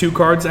 These 2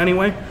 cards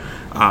anyway.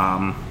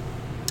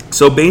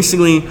 So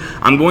basically,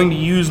 I'm going to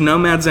use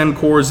Nomad's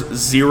Encore's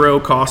 0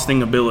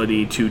 costing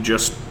ability to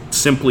just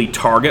simply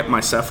target my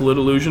Cephalid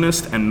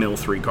Illusionist and mill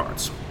 3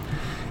 cards.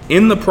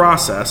 In the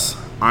process,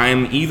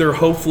 I'm either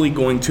hopefully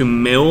going to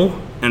mill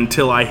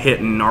until I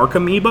hit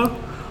Narcomoeba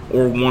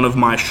or one of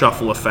my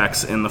shuffle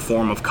effects in the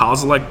form of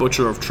Kozilek,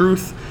 Butcher of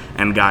Truth,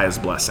 and Gaia's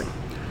Blessing.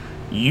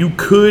 You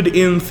could,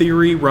 in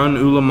theory, run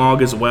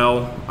Ulamog as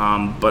well,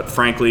 but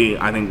frankly,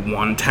 I think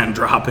 1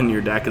 10-drop in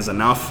your deck is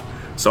enough,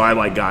 so I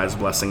like Gaia's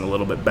Blessing a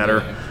little bit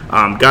better.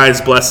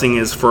 Gaia's Blessing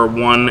is for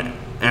 1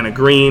 and a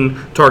green.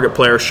 Target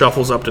player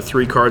shuffles up to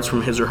 3 cards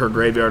from his or her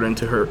graveyard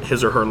into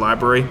his or her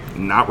library.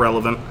 Not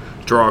relevant.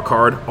 Draw a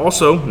card,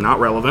 also not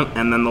relevant.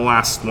 And then the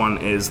last one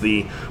is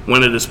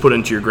when it is put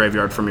into your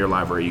graveyard from your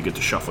library, you get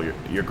to shuffle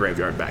your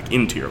graveyard back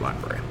into your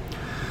library.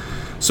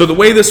 So the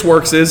way this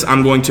works is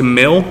I'm going to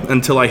mill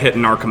until I hit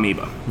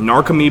Narcomoeba.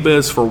 Narcomoeba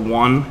is for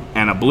 1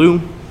 and a blue,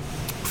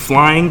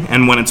 flying,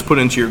 and when it's put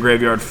into your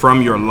graveyard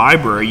from your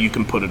library, you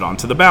can put it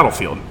onto the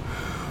battlefield.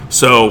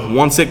 So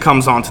once it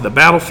comes onto the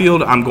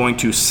battlefield, I'm going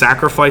to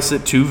sacrifice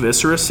it to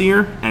Viscera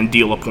Seer and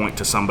deal a point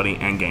to somebody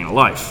and gain a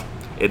life.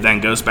 It then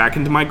goes back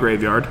into my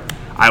graveyard.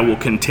 I will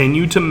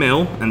continue to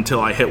mill until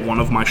I hit one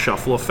of my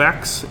shuffle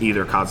effects,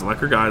 either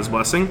Kozilek or Gaia's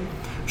Blessing,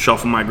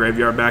 shuffle my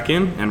graveyard back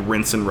in, and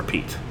rinse and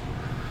repeat.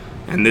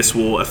 And this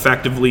will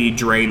effectively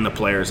drain the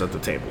players at the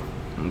table.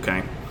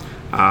 Okay.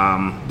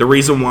 The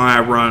reason why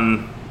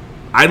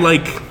I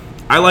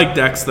like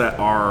decks that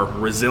are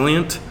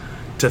resilient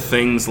to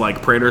things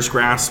like Praetor's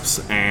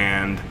Grasps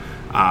and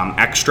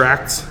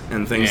extracts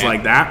and things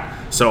like that.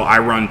 So I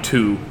run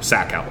 2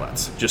 sack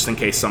outlets, just in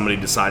case somebody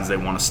decides they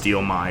want to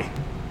steal my,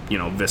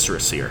 Viscera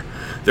Seer.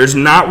 There's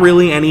not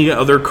really any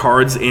other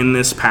cards in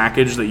this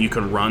package that you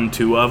can run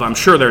 2 of. I'm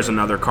sure there's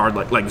another card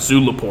like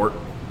Zulaport.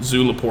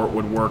 Zulaport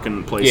would work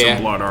in place of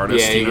Blood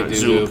Artist. Yeah, you could do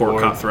Zulaport Zulaport.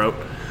 Cutthroat.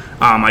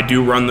 I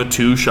do run the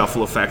 2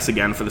 shuffle effects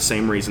again for the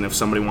same reason. If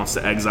somebody wants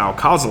to exile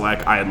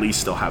Kozilek, I at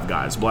least still have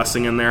Gaia's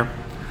Blessing in there.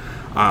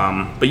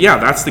 But yeah,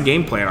 that's the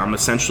game plan. I'm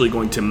essentially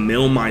going to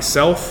mill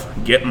myself,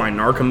 get my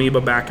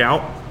Narcomoeba back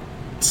out,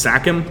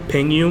 sack him,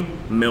 ping you,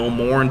 mill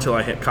more until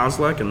I hit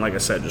Kozilek, and like I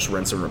said, just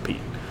rinse and repeat.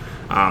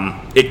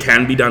 It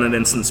can be done at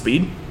instant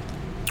speed,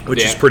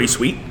 which is pretty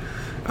sweet.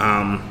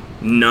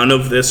 None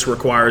of this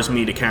requires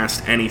me to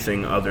cast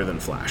anything other than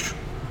Flash.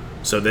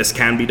 So this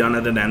can be done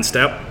at an end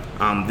step.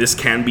 This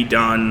can be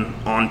done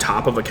on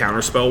top of a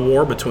counterspell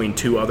war between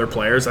 2 other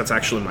players. That's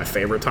actually my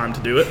favorite time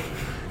to do it,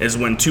 is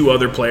when 2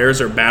 other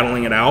players are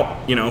battling it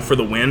out, for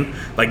the win.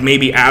 Like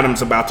maybe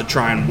Adam's about to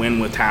try and win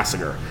with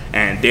Tasigur,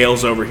 and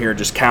Dale's over here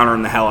just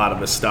countering the hell out of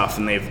his stuff,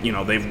 and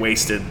they've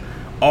wasted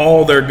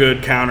all their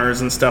good counters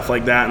and stuff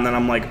like that. And then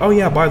I'm like, oh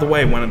yeah, by the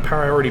way, when a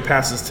priority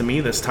passes to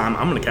me this time,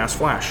 I'm going to cast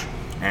Flash,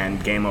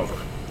 and game over.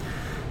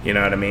 You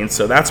know what I mean?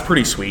 So that's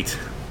pretty sweet.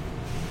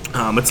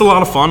 It's a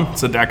lot of fun.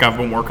 It's a deck I've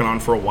been working on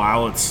for a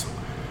while.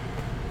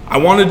 I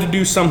wanted to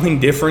do something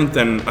different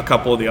than a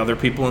couple of the other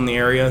people in the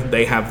area.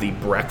 They have the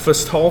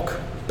Breakfast Hulk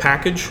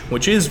package,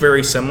 which is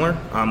very similar.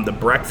 The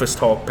Breakfast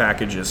Hulk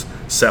package is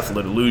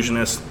Cephalid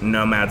Illusionist,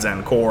 Nomad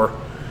Zen Core,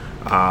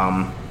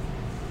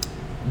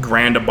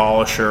 Grand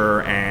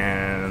Abolisher,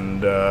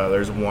 and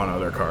there's one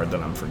other card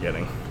that I'm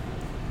forgetting.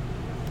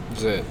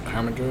 Is it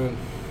Hermit Druid?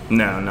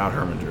 No, not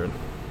Hermit Druid.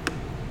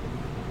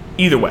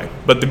 Either way,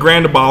 but the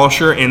Grand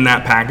Abolisher in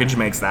that package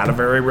makes that a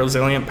very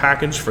resilient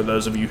package. For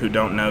those of you who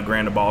don't know,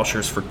 Grand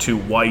Abolishers for 2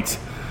 white,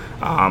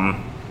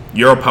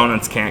 your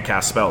opponents can't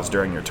cast spells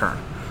during your turn.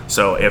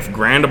 So if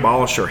Grand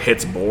Abolisher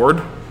hits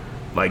board,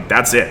 like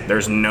that's it.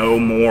 There's no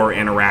more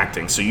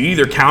interacting. So you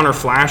either counter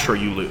Flash or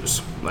you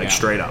lose,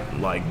 straight up.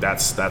 Like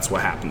that's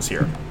what happens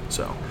here.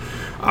 So,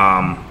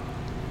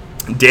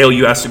 Dale,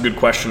 you asked a good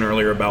question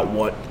earlier about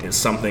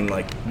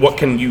what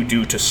can you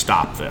do to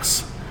stop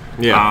this?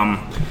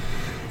 Yeah.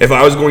 If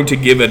I was going to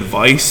give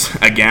advice,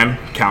 again,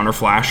 counter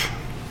Flash.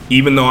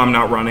 Even though I'm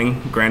not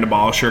running Grand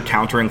Abolisher,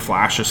 countering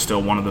Flash is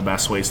still one of the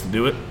best ways to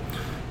do it.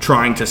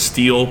 Trying to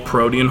steal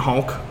Protean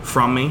Hulk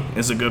from me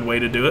is a good way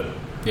to do it.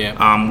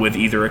 Yeah. With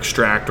either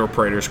Extract or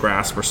Praetor's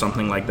Grasp or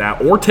something like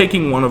that. Or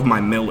taking one of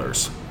my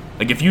millers.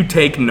 Like if you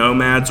take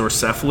Nomads or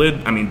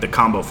Cephalid, the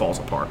combo falls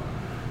apart.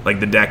 Like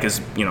the deck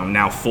is,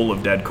 now full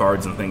of dead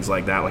cards and things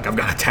like that. Like I've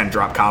got a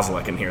 10-drop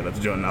Kozilek in here that's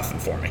doing nothing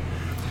for me.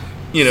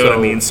 You know what I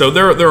mean? So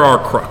there are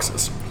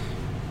cruxes.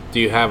 Do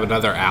you have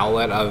another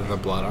outlet other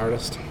than Blood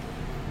Artist?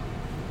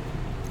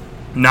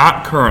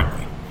 Not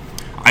currently.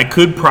 I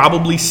could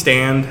probably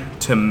stand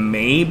to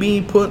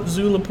maybe put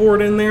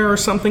Zulaport in there or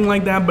something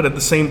like that, but at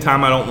the same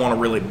time, I don't want to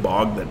really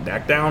bog the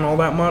deck down all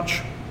that much.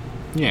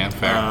 Yeah,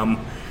 fair.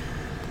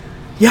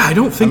 Yeah, I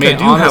don't think I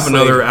do honestly, have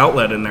another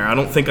outlet in there. I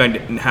don't think I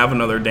have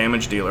another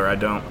damage dealer. I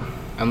don't.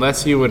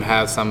 Unless you would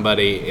have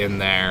somebody in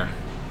there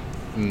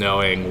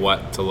knowing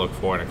what to look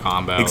for in a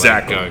combo,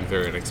 Exactly. going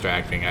through and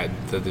extracting,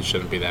 this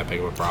shouldn't be that big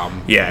of a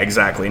problem. Yeah,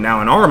 exactly.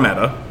 Now in our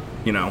meta,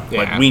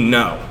 Yeah.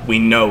 we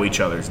know each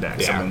other's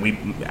decks. Yeah.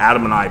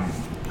 Adam and I,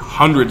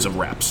 hundreds of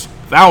reps,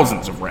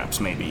 thousands of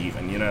reps, maybe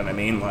even. You know what I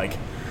mean? Like,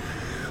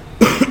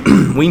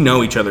 we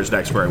know each other's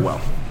decks very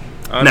well.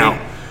 Now,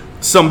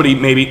 somebody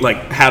maybe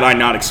had I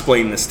not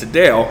explained this to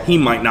Dale, he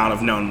might not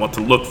have known what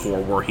to look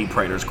for were he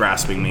Praetor's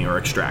Grasping me or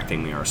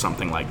extracting me or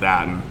something like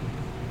that, and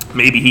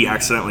maybe he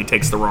accidentally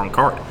takes the wrong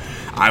card.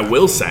 I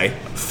will say,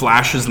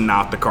 Flash is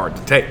not the card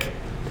to take.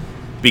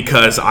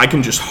 Because I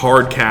can just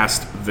hard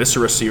cast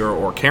Viscera Seer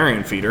or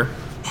Carrion Feeder,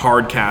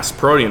 hard cast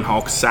Protean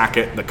Hulk, sack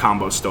it, the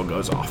combo still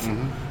goes off.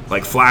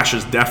 Mm-hmm. Flash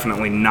is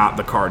definitely not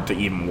the card to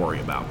even worry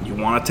about. You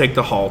want to take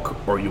the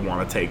Hulk or you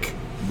want to take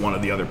one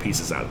of the other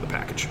pieces out of the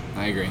package.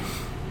 I agree.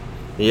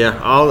 Yeah,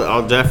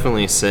 I'll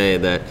definitely say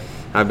that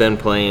I've been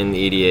playing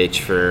EDH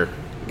for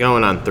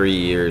going on 3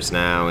 years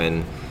now,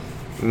 and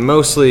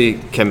mostly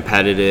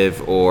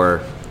competitive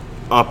or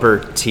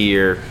upper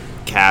tier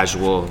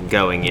casual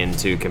going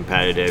into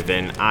competitive,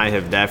 and I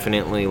have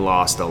definitely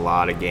lost a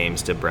lot of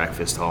games to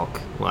Breakfast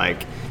Hulk,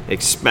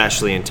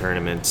 especially in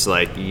tournaments.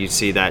 You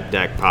see that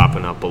deck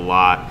popping up a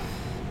lot.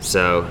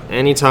 So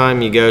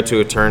anytime you go to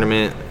a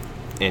tournament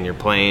and you're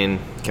playing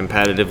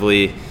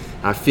competitively,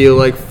 I feel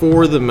like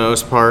for the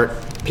most part,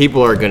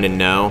 people are going to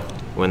know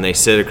when they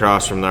sit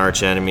across from the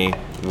arch enemy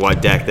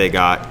what deck they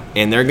got,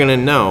 and they're going to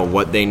know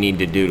what they need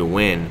to do to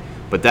win.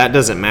 But that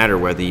doesn't matter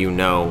whether you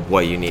know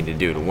what you need to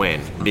do to win,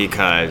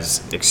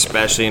 because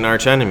especially in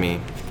arch enemy,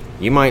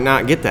 you might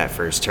not get that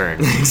first turn.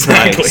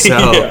 Exactly.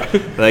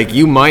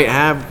 You might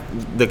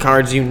have the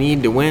cards you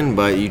need to win,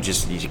 but you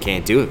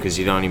can't do it because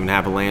you don't even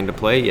have a land to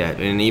play yet.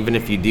 And even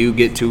if you do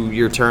get to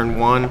your turn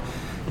 1,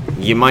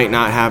 you might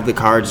not have the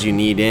cards you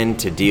need in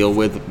to deal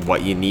with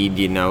what you need.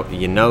 You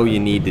know you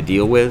need to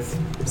deal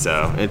with,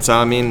 So it's,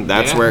 I mean,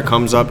 that's Yeah. where it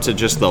comes up to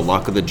just the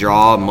luck of the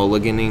draw,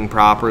 mulliganing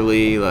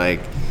properly,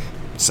 like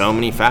so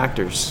many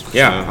factors.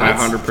 Yeah, So I that's-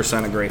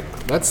 100% agree.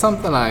 That's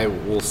something I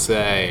will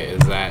say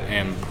is that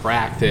in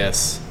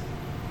practice,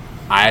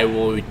 I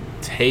will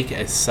take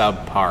a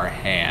subpar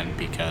hand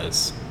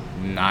because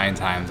 9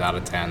 times out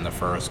of 10, the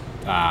first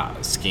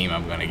scheme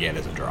I'm going to get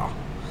is a draw.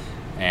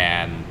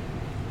 And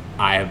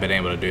I have been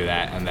able to do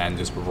that and then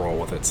just roll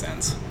with it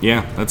since.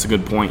 Yeah, that's a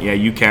good point. Yeah,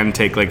 you can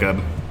take like a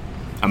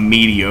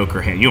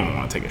mediocre hand. You don't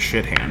want to take a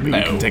shit hand, but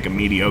you No. can take a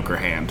mediocre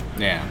hand.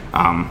 Yeah.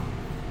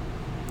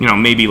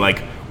 Maybe like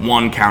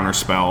one counter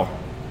spell,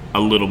 a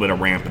little bit of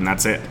ramp, and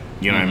that's it.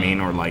 You know what I mean?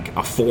 Or like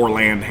a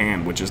 4-land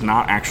hand, which is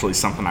not actually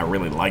something I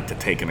really like to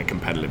take in a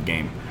competitive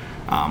game.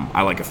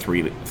 I like a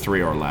three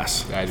or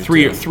less. I do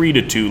Three too. 3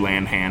 to 2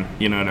 land hand.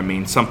 You know what I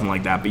mean? Something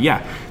like that. But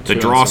yeah, the 2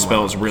 and draw some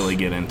spells marbles. really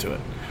get into it.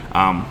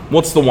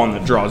 What's the one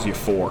that draws you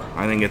 4?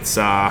 I think it's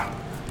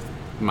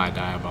My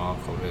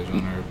diabolical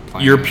vision or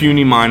plan. your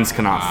puny minds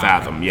cannot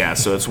fathom. Yeah,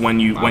 so it's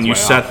when you way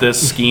set off.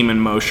 this scheme in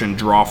motion,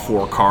 draw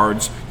 4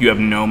 cards. You have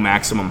no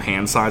maximum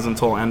hand size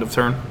until end of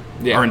turn,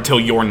 Yeah. or until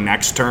your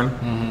next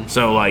turn.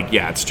 So like,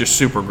 yeah, it's just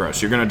super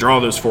gross. You're gonna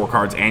draw those 4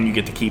 cards and you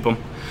get to keep them.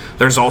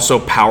 There's also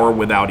power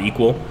without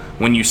equal.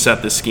 When you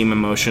set this scheme in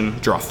motion,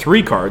 draw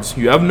 3 cards.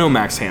 You have no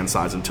max hand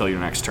size until your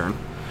next turn.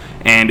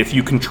 And if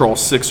you control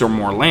 6 or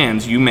more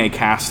lands, you may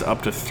cast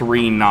up to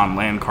 3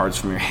 non-land cards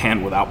from your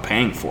hand without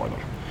paying for them.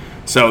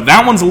 So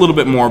that one's a little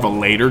bit more of a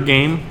later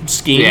game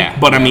scheme. Yeah.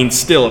 But I mean,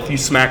 still, if you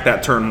smack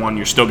that turn 1,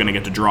 you're still going to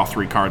get to draw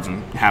 3 cards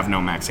and have no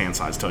max hand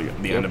size till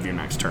the end of your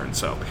next turn.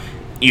 So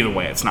either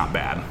way, it's not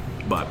bad.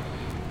 But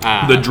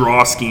the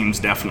draw schemes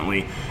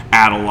definitely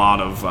add a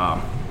lot of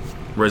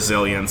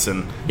resilience,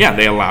 and yeah,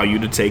 they allow you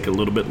to take a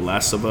little bit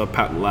less of a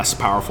less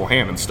powerful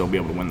hand and still be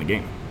able to win the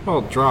game.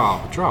 Well,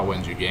 draw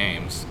wins you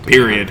games.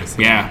 Period. 100%.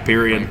 Yeah,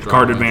 period. Like, draw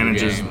Card wins you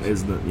advantage games.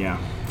 is the, yeah,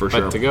 for But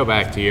sure. to go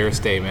back to your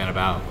statement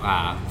about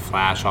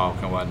Flash Hulk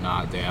and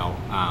whatnot, Dale,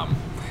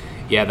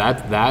 yeah,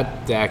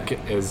 that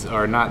deck is,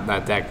 or not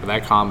that deck, but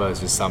that combo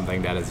is just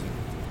something that is,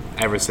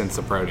 ever since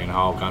the Protean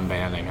Hulk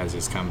unbanning has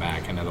just come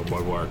back into the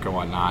woodwork and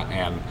whatnot,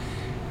 and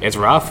it's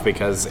rough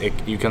because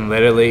you can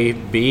literally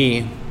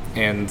be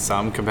in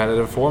some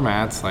competitive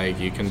formats, like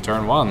you can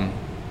turn 1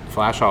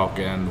 Flash Hulk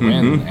and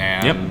win,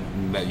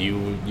 and that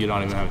you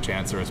don't even have a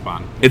chance to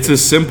respond. It's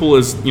as simple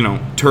as,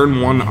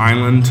 turn 1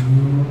 island,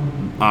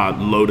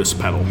 Lotus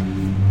Petal,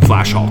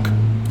 Flash Hulk.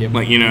 Yep.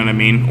 Like, you know what I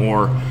mean?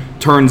 Or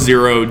turn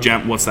 0,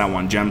 what's that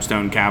one?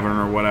 Gemstone Cavern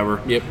or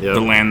whatever. Yep. Yep.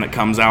 The land that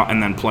comes out,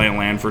 and then play a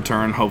land for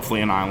turn,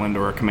 hopefully an island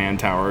or a command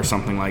tower or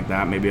something like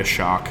that, maybe a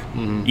shock.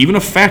 Even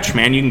a fetch,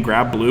 man, you can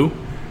grab blue.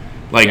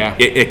 Like, Yeah.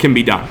 it can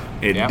be done.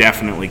 It Yep.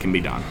 definitely can be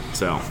done.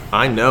 So,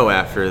 I know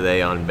after they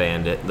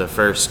unbanned it, the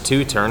first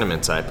 2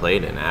 tournaments I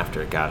played in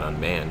after it got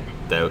unbanned,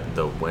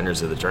 the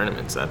winners of the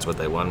tournaments, that's what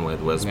they won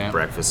with, was Yeah.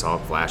 Breakfast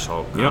Hulk, Flash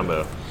Hulk Yep.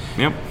 combo.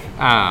 yep.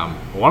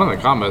 One of the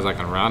combos I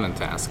can run in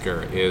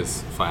Tasker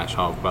is Flash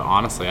Hulk, but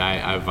honestly,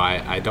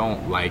 I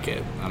don't like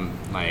it. I'm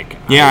like,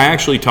 Yeah, I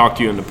actually talked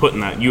you into putting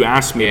that. You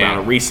asked me Yeah.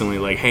 about it recently,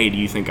 like, hey, do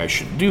you think I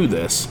should do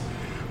this?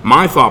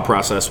 My thought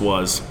process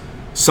was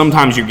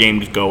sometimes your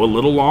games go a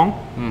little long,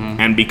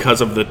 and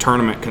because of the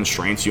tournament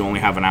constraints, you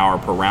only have an hour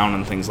per round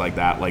and things like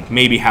that. Like,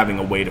 maybe having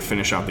a way to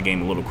finish out the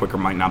game a little quicker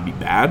might not be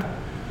bad.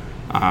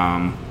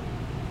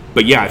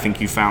 But yeah, I think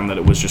you found that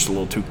it was just a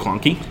little too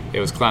clunky. It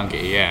was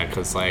clunky, yeah,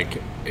 because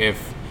like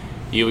if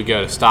you would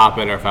go to stop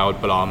it, or if I would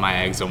put all my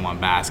eggs in one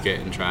basket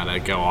and try to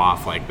go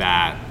off like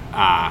that,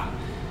 I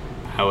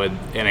would,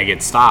 and it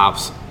gets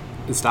stopped,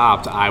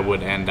 I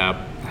would end up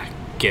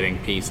getting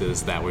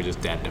pieces that were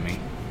just dead to me.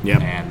 Yeah,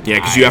 And yeah,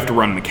 because you have to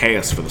run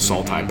Micaeus for the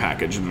Sultai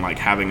package, and like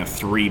having a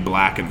 3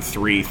 black and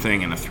 3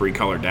 thing in a 3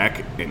 color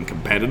deck in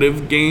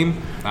competitive game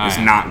is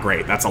yeah. not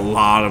great. That's a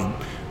lot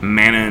of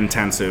mana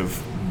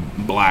intensive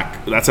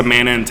black. That's a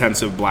mana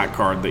intensive black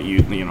card that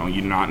you're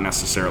not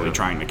necessarily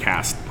trying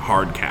to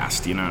hard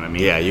cast. You know what I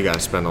mean? Yeah, you got to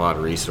spend a lot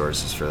of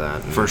resources for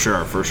that. For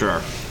sure, for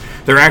sure.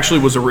 There actually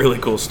was a really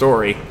cool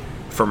story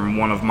from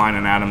one of mine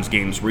and Adam's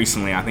games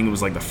recently. I think it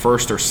was like the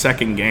first or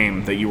second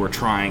game that you were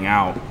trying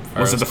out.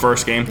 Was it the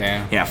first game?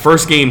 Yeah. Yeah,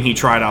 first game he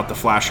tried out the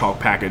Flash Hulk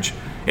package.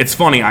 It's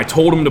funny, I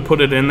told him to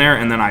put it in there,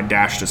 and then I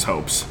dashed his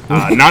hopes.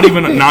 Not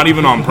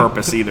even on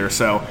purpose either.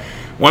 So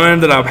what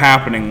ended up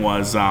happening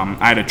was I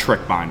had a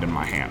Trick Bind in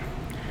my hand.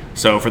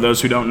 So for those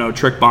who don't know,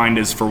 Trick Bind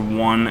is for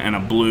 1 and a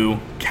blue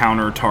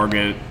counter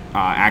target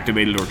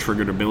activated or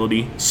triggered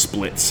ability,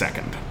 Split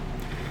Second.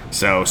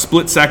 So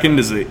Split Second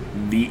is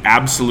the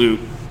absolute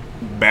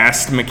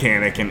best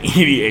mechanic in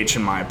EDH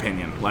in my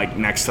opinion, like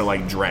next to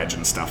like Dredge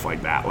and stuff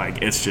like that.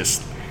 Like, it's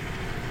just,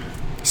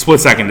 Split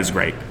Second is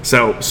great.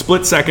 So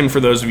Split Second, for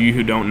those of you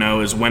who don't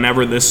know, is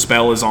whenever this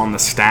spell is on the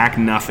stack,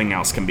 nothing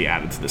else can be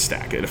added to the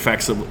stack. It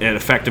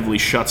effectively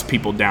shuts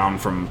people down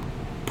from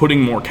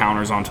putting more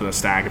counters onto the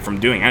stack and from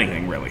doing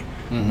anything really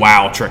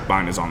while Trick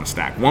Bind is on the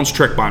stack. Once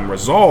Trick Bind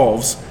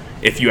resolves,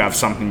 if you have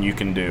something you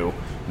can do,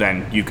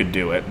 then you could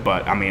do it,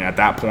 but I mean at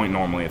that point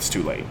normally it's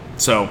too late.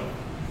 So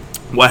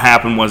what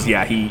happened was,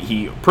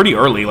 he pretty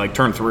early, like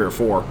turn 3 or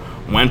 4,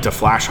 went to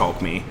Flash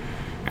Hulk me.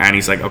 And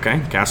he's like,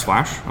 okay, cast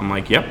Flash. I'm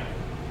like, yep,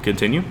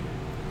 continue.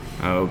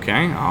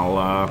 Okay,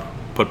 I'll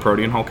put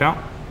Protean Hulk out.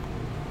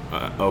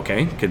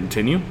 Okay,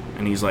 continue.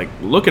 And he's like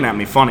looking at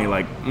me funny,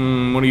 like,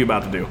 what are you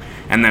about to do?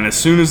 And then as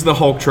soon as the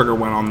Hulk trigger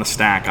went on the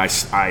stack,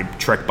 I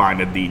trick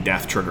binded the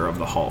death trigger of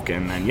the Hulk.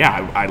 And then,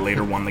 I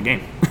later won the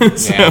game.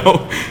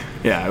 So,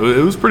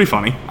 it was pretty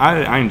funny.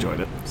 I enjoyed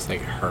it. Just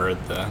like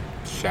heard the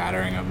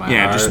shattering of my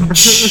Yeah, heart.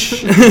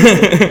 just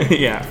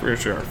yeah, for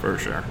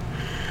sure.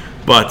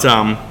 But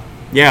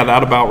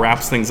that about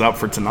wraps things up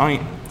for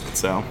tonight.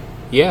 So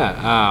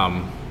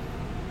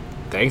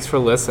thanks for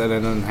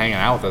listening and hanging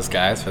out with us,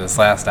 guys, for this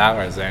last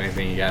hour. Is there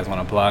anything you guys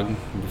want to plug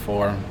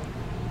before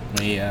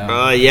we sign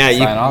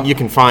off? You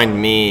can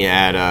find me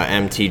at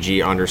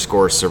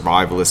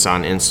MTG_survivalist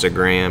on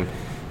Instagram,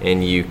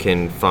 and you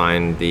can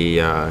find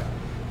the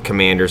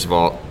Commander's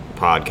Vault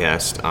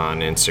podcast on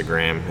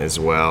Instagram as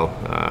well.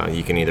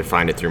 You can either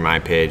find it through my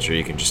page, or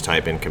you can just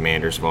type in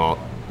Commander's Vault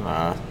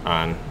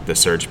on the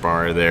search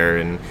bar there.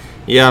 And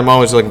I'm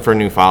always looking for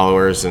new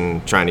followers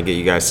and trying to get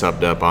you guys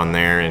subbed up on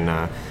there.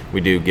 And we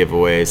do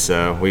giveaways,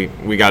 so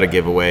we got a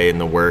giveaway in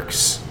the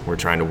works. We're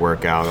trying to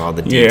work out all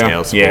the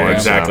details. Yeah,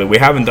 exactly. So. We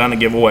haven't done a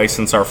giveaway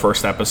since our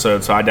first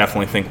episode, so I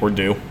definitely think we're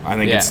due. I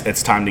think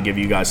it's time to give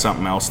you guys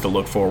something else to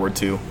look forward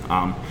to.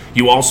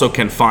 You also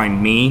can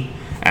find me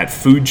at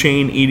Food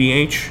Chain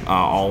EDH,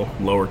 all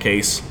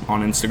lowercase,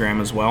 on Instagram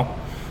as well.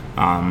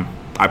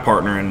 I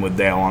partner in with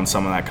Dale on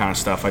some of that kind of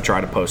stuff. I try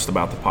to post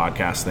about the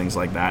podcast, things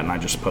like that, and I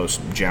just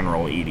post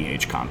general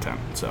EDH content.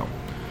 So.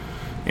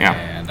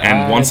 Yeah,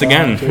 and once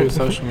again,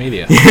 social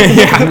media.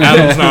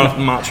 Adam's not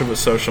much of a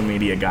social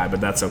media guy, but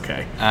that's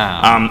okay.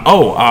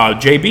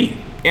 JB.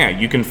 Yeah,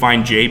 you can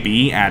find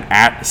JB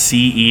at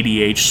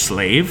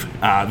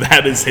CEDHSlave.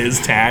 That is his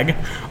tag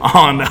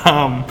on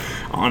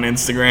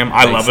Instagram.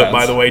 I love it,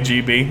 by the way,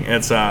 GB.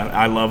 It's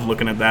I love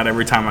looking at that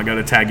every time I go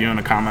to tag you in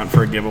a comment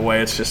for a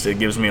giveaway. It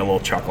gives me a little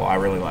chuckle. I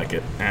really like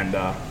it. And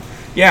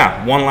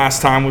one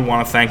last time, we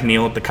want to thank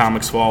Neil at the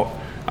Comics Vault.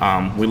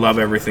 We love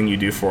everything you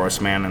do for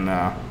us, man, and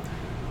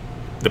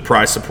the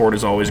prize support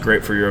is always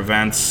great for your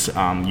events.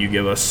 You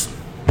give us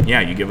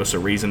a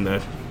reason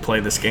to play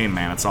this game,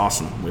 man. It's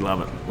awesome. We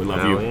love it. We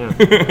love you.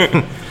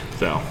 Yeah.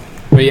 So.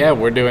 But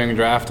we're doing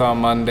draft on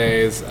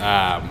Mondays.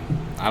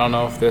 I don't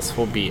know if this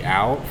will be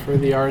out for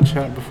the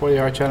before the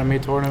Arch Enemy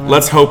tournament.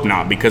 Let's hope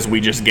not, because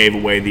we just gave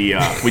away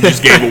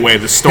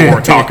the store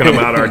talking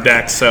about our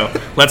decks. So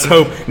let's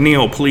hope.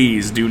 Neil,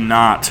 please do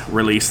not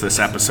release this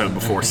episode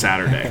before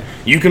Saturday.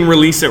 You can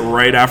release it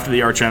right after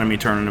the Arch Enemy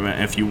tournament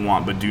if you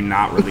want, but do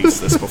not release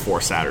this before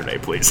Saturday,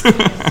 please.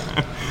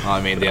 Well,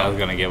 I mean, Dale's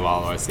gonna give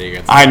all of our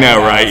secrets. I know,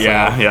 right?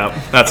 Yeah.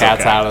 That's cat's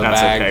okay. out of the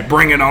bag. Okay.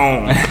 Bring it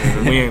on.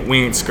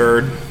 we ain't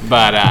scared.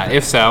 But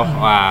if so,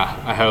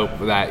 I hope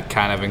that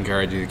kind of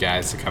encourages you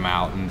guys to come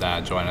out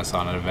and join us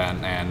on an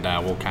event, and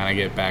we'll kind of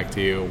get back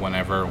to you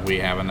whenever we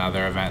have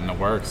another event in the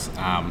works.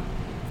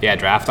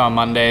 Draft on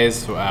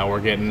Mondays. We're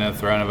getting the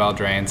Throne of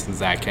Eldraine since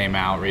that came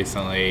out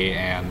recently,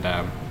 and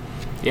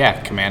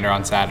Commander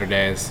on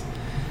Saturdays.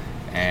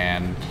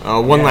 And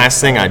one last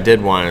thing I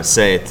did want to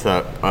say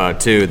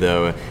too,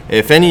 though,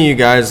 if any of you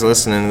guys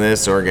listening to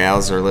this or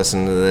gals are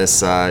listening to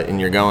this, and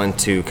you're going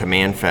to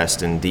Command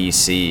Fest in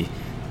DC,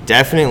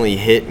 definitely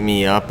hit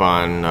me up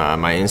on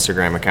my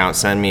Instagram account.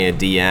 Send me a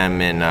DM,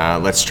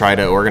 and let's try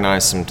to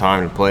organize some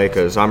time to play,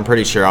 because I'm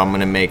pretty sure I'm going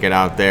to make it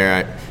out there.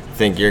 I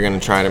think you're going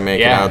to try to make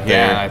it out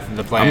there.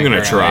 I'm going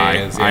to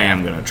try. I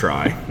am going to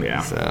try. Yeah.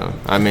 So,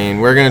 I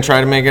mean, we're going to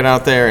try to make it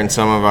out there, and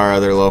some of our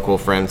other local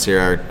friends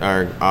here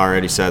are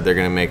already said they're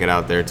going to make it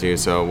out there too.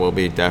 So we'll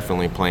be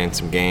definitely playing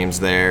some games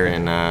there,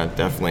 and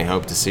definitely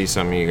hope to see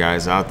some of you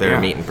guys out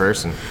there meet in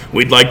person.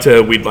 We'd like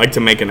to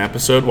make an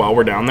episode while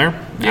we're down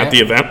there at the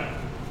event.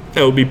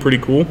 That would be pretty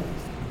cool.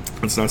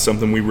 It's not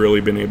something we've really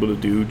been able to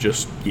do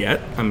just yet.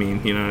 I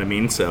mean, you know what I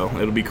mean? So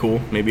it'll be cool.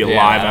 Maybe a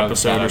live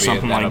episode or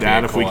something like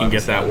that if we can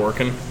get that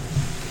working.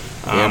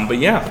 But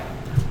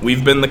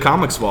we've been the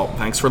Comics Vault.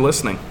 Thanks for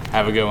listening.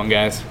 Have a good one,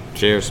 guys.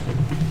 Cheers.